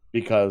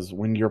 Because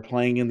when you're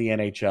playing in the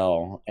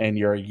NHL and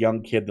you're a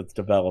young kid that's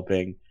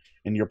developing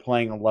and you're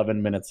playing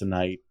 11 minutes a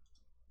night,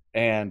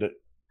 and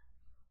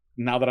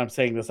now that I'm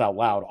saying this out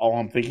loud, all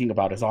I'm thinking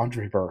about is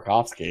Andre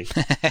Burakovsky.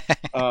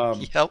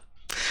 Yep.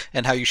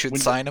 And how you should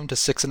sign him to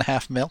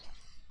 $6.5 million?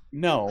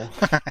 No.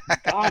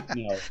 God,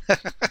 no.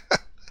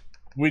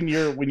 When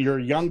you're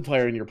a young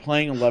player and you're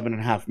playing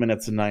 11.5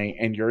 minutes a night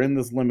and you're in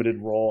this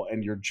limited role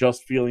and you're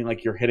just feeling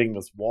like you're hitting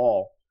this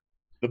wall,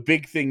 the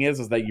big thing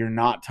is that you're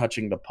not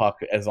touching the puck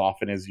as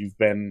often as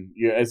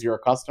you're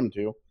accustomed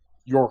to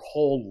your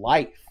whole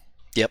life.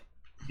 Yep.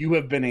 You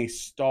have been a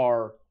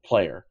star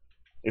player.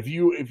 If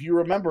you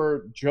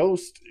remember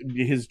Jost,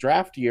 his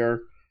draft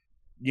year,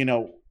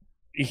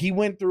 he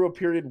went through a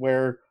period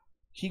where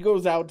he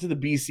goes out to the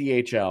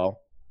BCHL.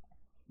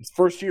 His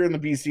first year in the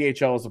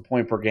BCHL is a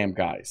point per game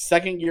guy.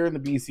 Second year in the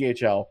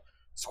BCHL,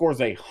 scores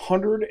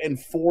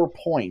 104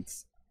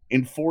 points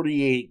in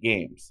 48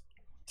 games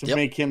to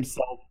make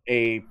himself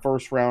a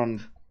first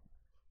round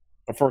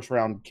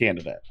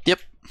candidate. Yep.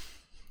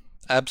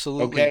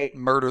 Absolutely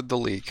murdered the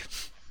league.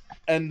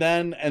 And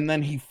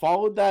then he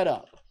followed that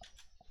up.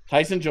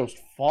 Tyson Jost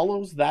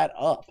follows that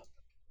up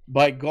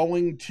by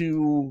going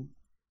to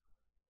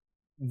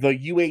the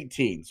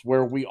U18s,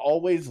 where we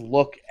always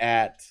look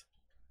at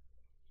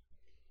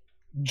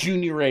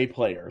junior A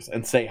players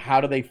and say, how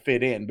do they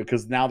fit in?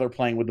 Because now they're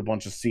playing with a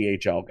bunch of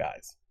CHL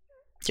guys.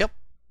 Yep.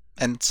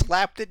 And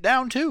slapped it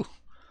down too.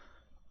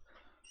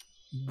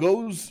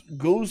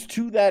 goes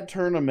to that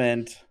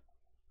tournament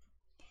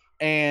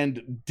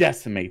and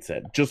decimates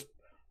it. Just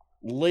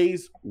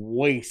lays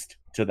waste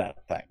to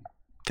that thing.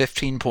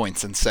 15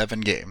 points in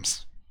 7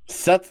 games.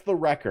 Sets the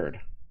record,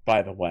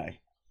 by the way.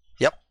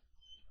 Yep.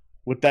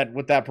 With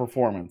that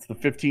performance, the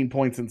 15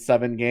 points in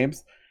 7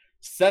 games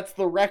sets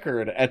the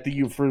record at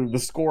for the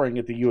scoring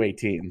at the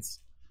U18s.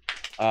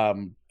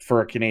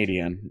 For a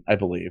Canadian, I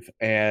believe.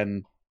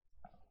 And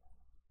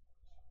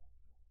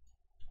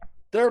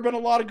there have been a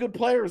lot of good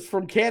players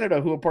from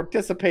Canada who have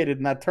participated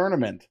in that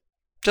tournament.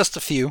 Just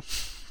a few.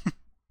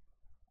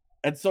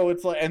 And so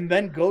it's like, and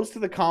then goes to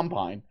the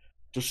combine,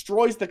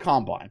 destroys the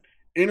combine,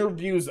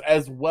 interviews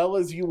as well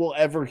as you will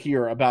ever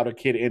hear about a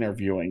kid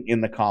interviewing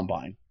in the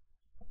combine.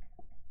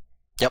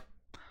 Yep.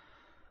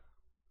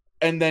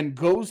 And then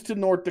goes to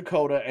North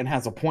Dakota and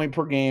has a point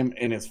per game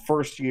in his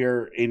first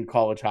year in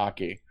college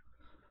hockey.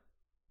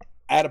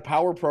 At a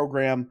power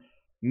program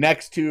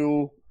next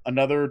to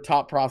another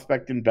top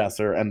prospect in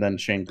Besser and then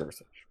Shane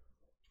Gersich.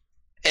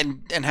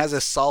 And has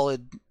a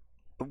solid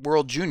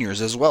World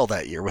Juniors as well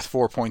that year with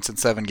 4 points in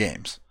 7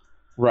 games.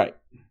 Right.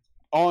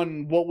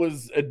 On what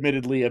was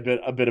admittedly a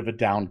bit of a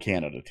down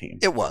Canada team.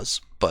 It was,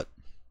 but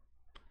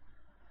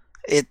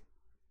he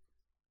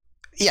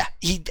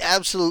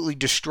absolutely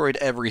destroyed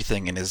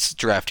everything in his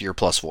draft year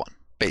 +1,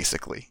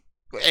 basically.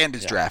 And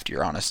his draft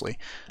year, honestly.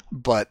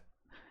 But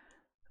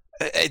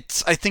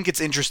I think it's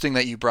interesting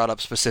that you brought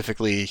up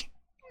specifically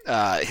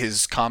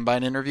his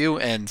combine interview,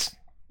 and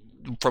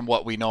from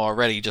what we know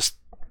already, just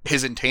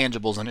his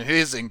intangibles and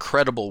his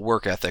incredible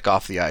work ethic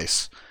off the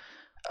ice.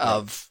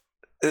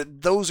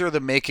 Those are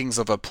the makings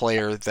of a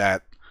player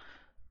that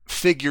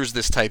figures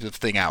this type of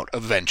thing out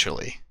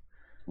eventually.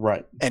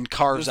 Right. And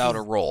carves out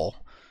a role.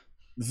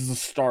 This is a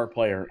star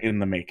player in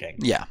the making.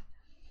 Yeah.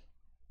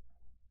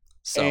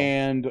 So.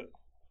 And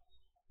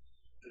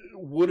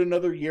would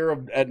another year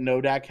at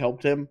Nodak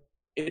helped him?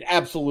 It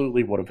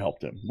absolutely would have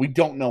helped him. We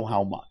don't know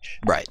how much.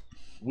 Right.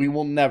 We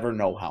will never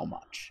know how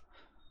much.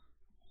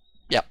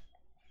 Yep.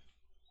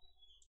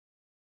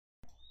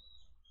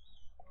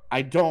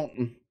 I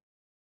don't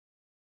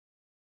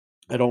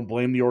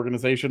blame the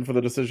organization for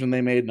the decision they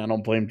made, and I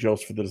don't blame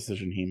Jost for the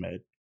decision he made.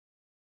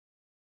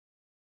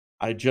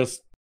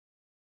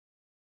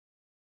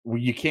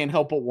 You can't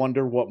help but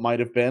wonder what might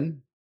have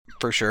been.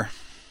 For sure.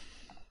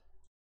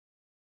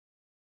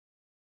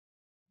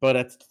 But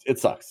it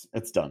sucks.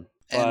 It's done.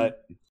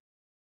 But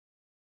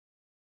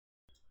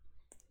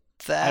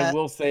I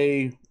will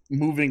say,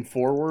 moving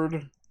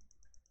forward,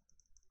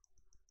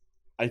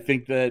 I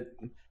think that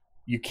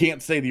you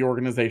can't say the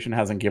organization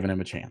hasn't given him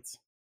a chance.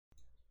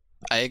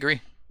 I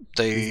agree.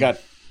 He's got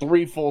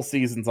 3 full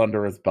seasons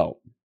under his belt.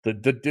 The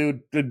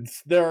dude,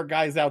 there are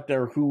guys out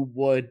there who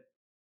would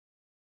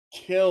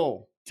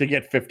kill to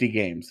get 50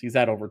 games. He's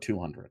at over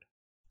 200.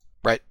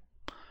 Right.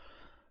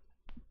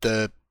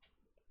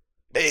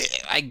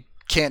 I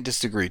can't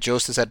disagree.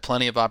 Jost has had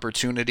plenty of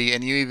opportunity,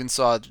 and you even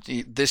saw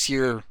this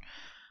year,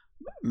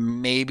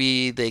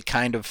 maybe they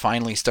kind of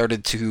finally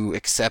started to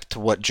accept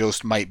what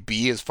Jost might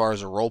be as far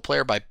as a role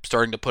player by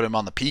starting to put him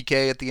on the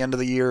PK at the end of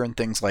the year and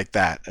things like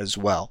that as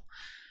well.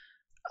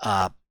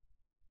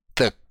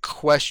 The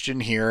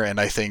question here,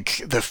 and I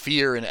think the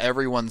fear in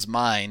everyone's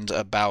mind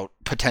about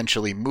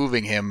potentially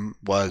moving him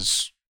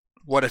was,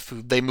 what if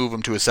they move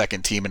him to a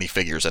second team and he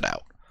figures it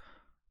out?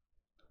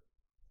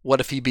 What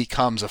if he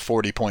becomes a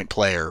 40-point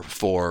player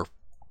for,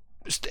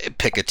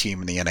 pick a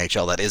team in the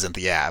NHL that isn't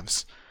the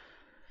Avs?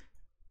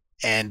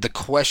 And the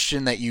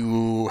question that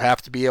you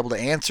have to be able to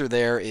answer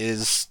there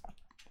is,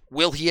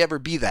 will he ever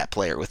be that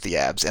player with the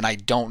Avs? And I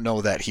don't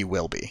know that he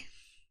will be.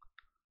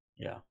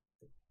 Yeah.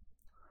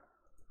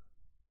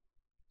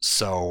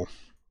 So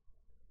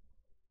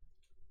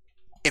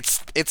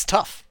it's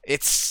tough.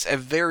 It's a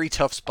very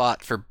tough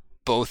spot for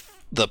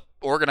both the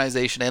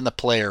organization and the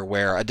player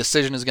where a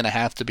decision is going to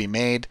have to be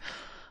made.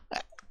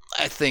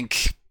 I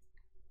think,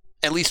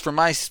 at least from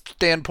my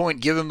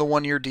standpoint, give him the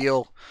 1-year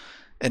deal,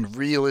 and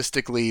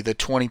realistically, the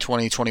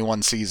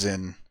 2020-21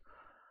 season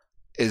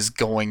is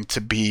going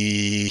to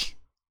be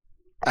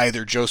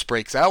either Jost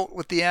breaks out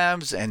with the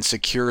Avs and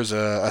secures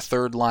a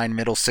third-line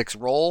middle six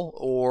role,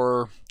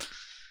 or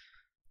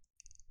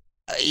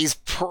he's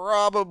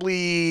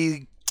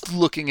probably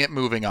looking at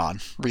moving on,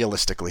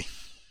 realistically.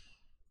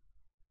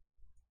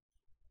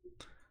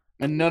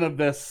 And none of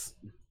this...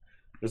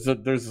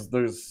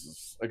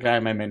 There's a guy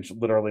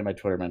literally my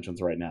Twitter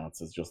mentions right now. It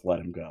says, just let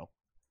him go.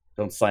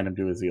 Don't sign him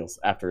to his Eels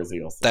after his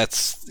Eels.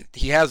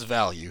 He has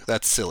value.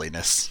 That's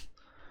silliness.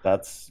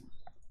 That's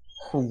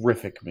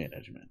horrific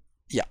management.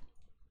 Yeah.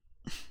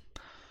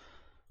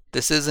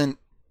 This isn't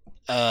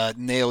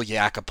Nail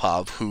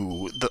Yakupov,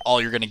 who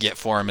all you're going to get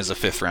for him is a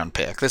 5th-round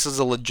pick. This is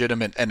a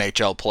legitimate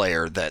NHL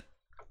player that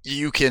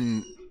you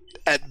can,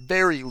 at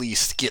very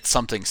least, get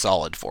something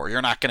solid for.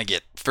 You're not going to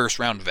get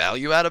first-round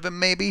value out of him,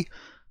 maybe,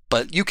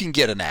 but you can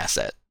get an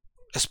asset,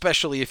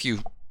 especially if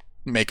you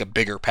make a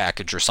bigger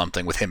package or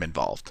something with him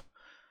involved.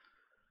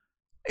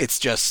 It's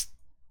just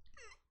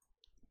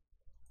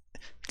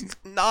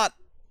not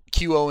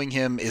QOing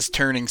him is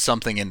turning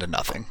something into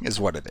nothing, is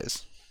what it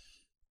is.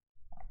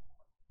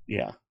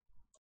 Yeah.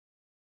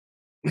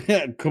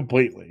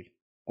 Completely.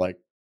 Like,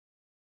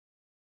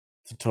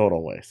 it's a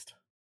total waste.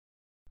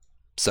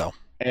 So.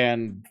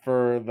 And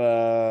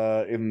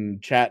in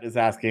chat is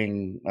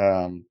asking,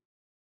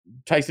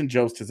 Tyson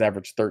Jost has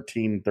averaged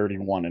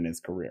 13:31 in his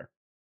career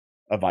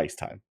of ice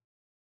time.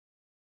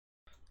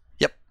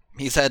 Yep.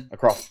 He's had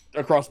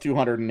across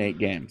 208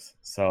 games.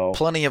 So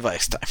plenty of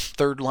ice time.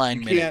 Third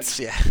line minutes.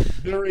 Yeah.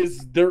 There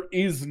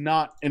is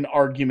not an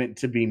argument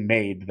to be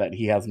made that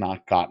he has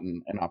not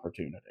gotten an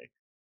opportunity.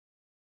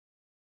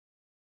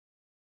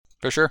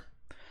 For sure.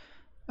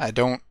 I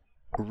don't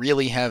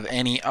really have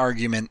any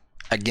argument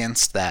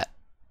against that.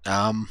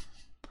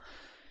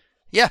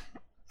 Yeah.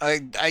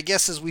 I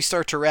guess as we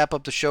start to wrap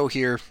up the show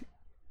here,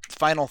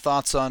 final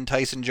thoughts on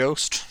Tyson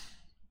Jost?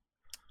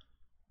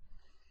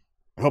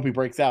 I hope he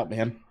breaks out,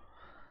 man.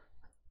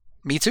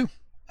 Me too.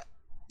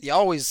 You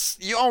always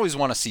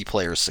want to see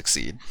players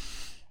succeed.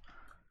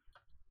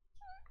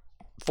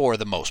 For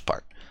the most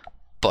part.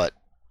 But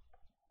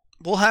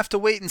we'll have to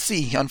wait and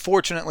see.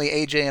 Unfortunately,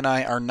 AJ and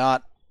I are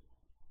not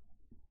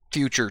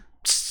future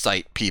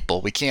sight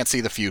people. We can't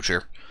see the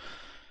future.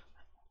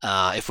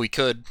 If we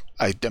could,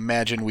 I'd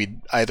imagine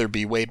we'd either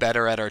be way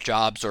better at our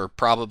jobs or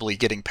probably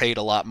getting paid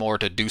a lot more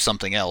to do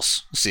something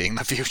else, seeing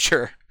the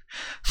future.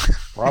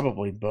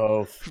 Probably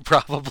both.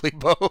 Probably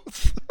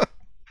both.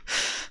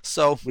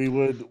 So we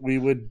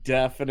would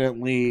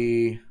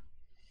definitely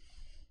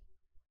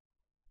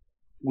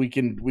we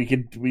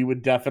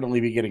would definitely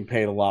be getting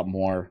paid a lot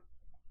more,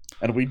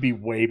 and we'd be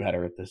way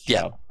better at this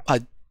job. Yeah,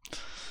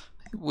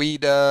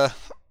 we'd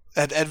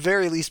at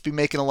very least be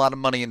making a lot of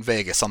money in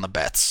Vegas on the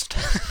bets.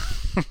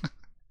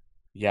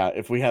 Yeah,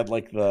 if we had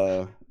like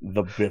the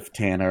Biff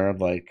Tanner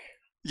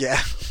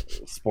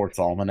sports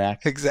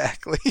almanac.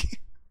 Exactly.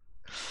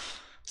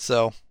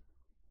 So,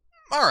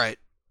 all right.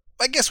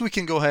 I guess we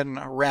can go ahead and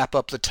wrap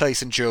up the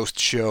Tyson Jost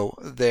show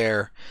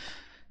there.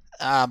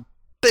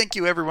 Thank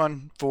you,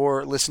 everyone,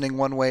 for listening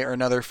one way or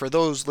another. For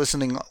those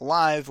listening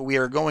live, we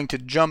are going to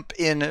jump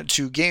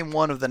into Game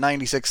 1 of the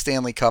 96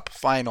 Stanley Cup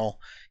Final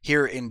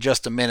here in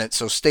just a minute,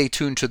 so stay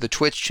tuned to the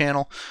Twitch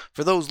channel.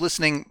 For those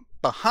listening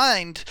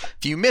behind,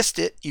 if you missed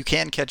it, you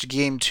can catch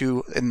Game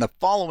 2 in the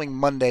following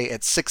Monday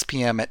at 6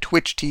 p.m. at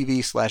Twitch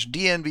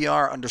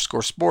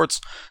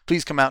TV/DNVR_sports.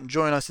 Please come out and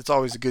join us. It's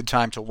always a good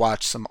time to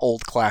watch some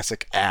old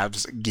classic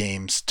Avs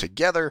games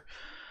together.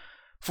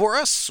 For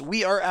us,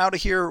 we are out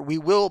of here. We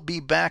will be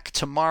back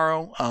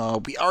tomorrow.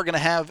 We are going to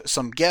have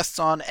some guests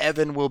on.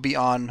 Evan will be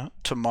on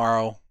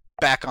tomorrow,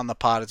 back on the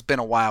pod. It's been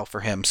a while for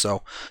him.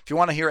 So if you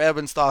want to hear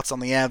Evan's thoughts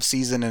on the Avs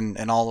season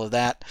and all of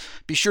that,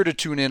 be sure to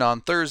tune in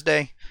on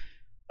Thursday.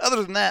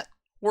 Other than that,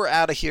 we're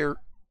out of here.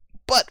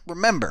 But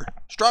remember,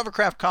 Strava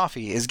Craft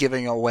Coffee is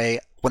giving away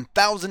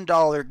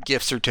 $1,000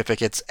 gift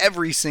certificates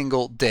every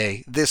single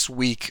day this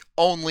week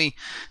only.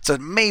 It's an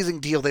amazing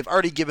deal. They've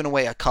already given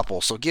away a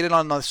couple, so get it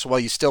on this while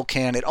you still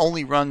can. It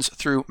only runs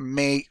through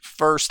May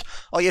 1st.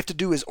 All you have to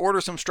do is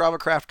order some Strava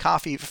Craft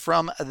Coffee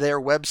from their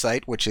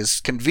website, which is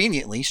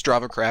conveniently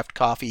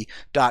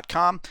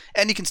StravaCraftCoffee.com,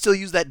 and you can still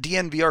use that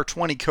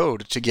DNVR20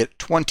 code to get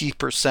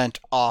 20%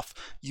 off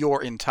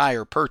your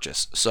entire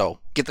purchase. So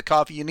get the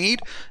coffee you need,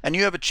 and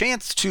you have a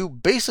chance to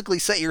basically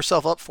set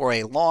yourself up for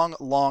a long,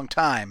 long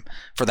time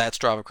for that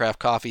Strava Craft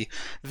coffee.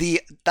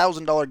 The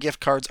 $1,000 gift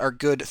cards are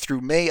good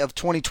through May of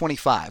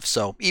 2025,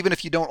 so even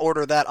if you don't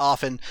order that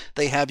often,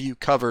 they have you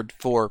covered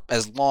for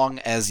as long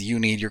as you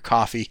need your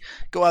coffee.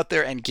 Go out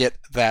there and get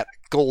that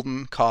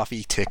golden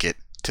coffee ticket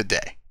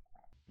today.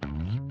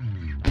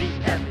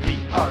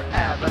 DNVR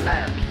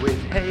Avalanche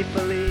with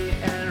Haefele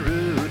and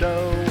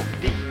Rudolph.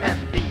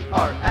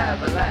 DNVR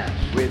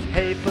Avalanche with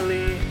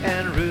Haefele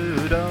and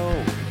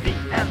Rudolph.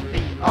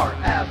 DNVR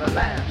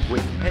Avalanche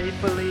with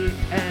Haefele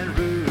and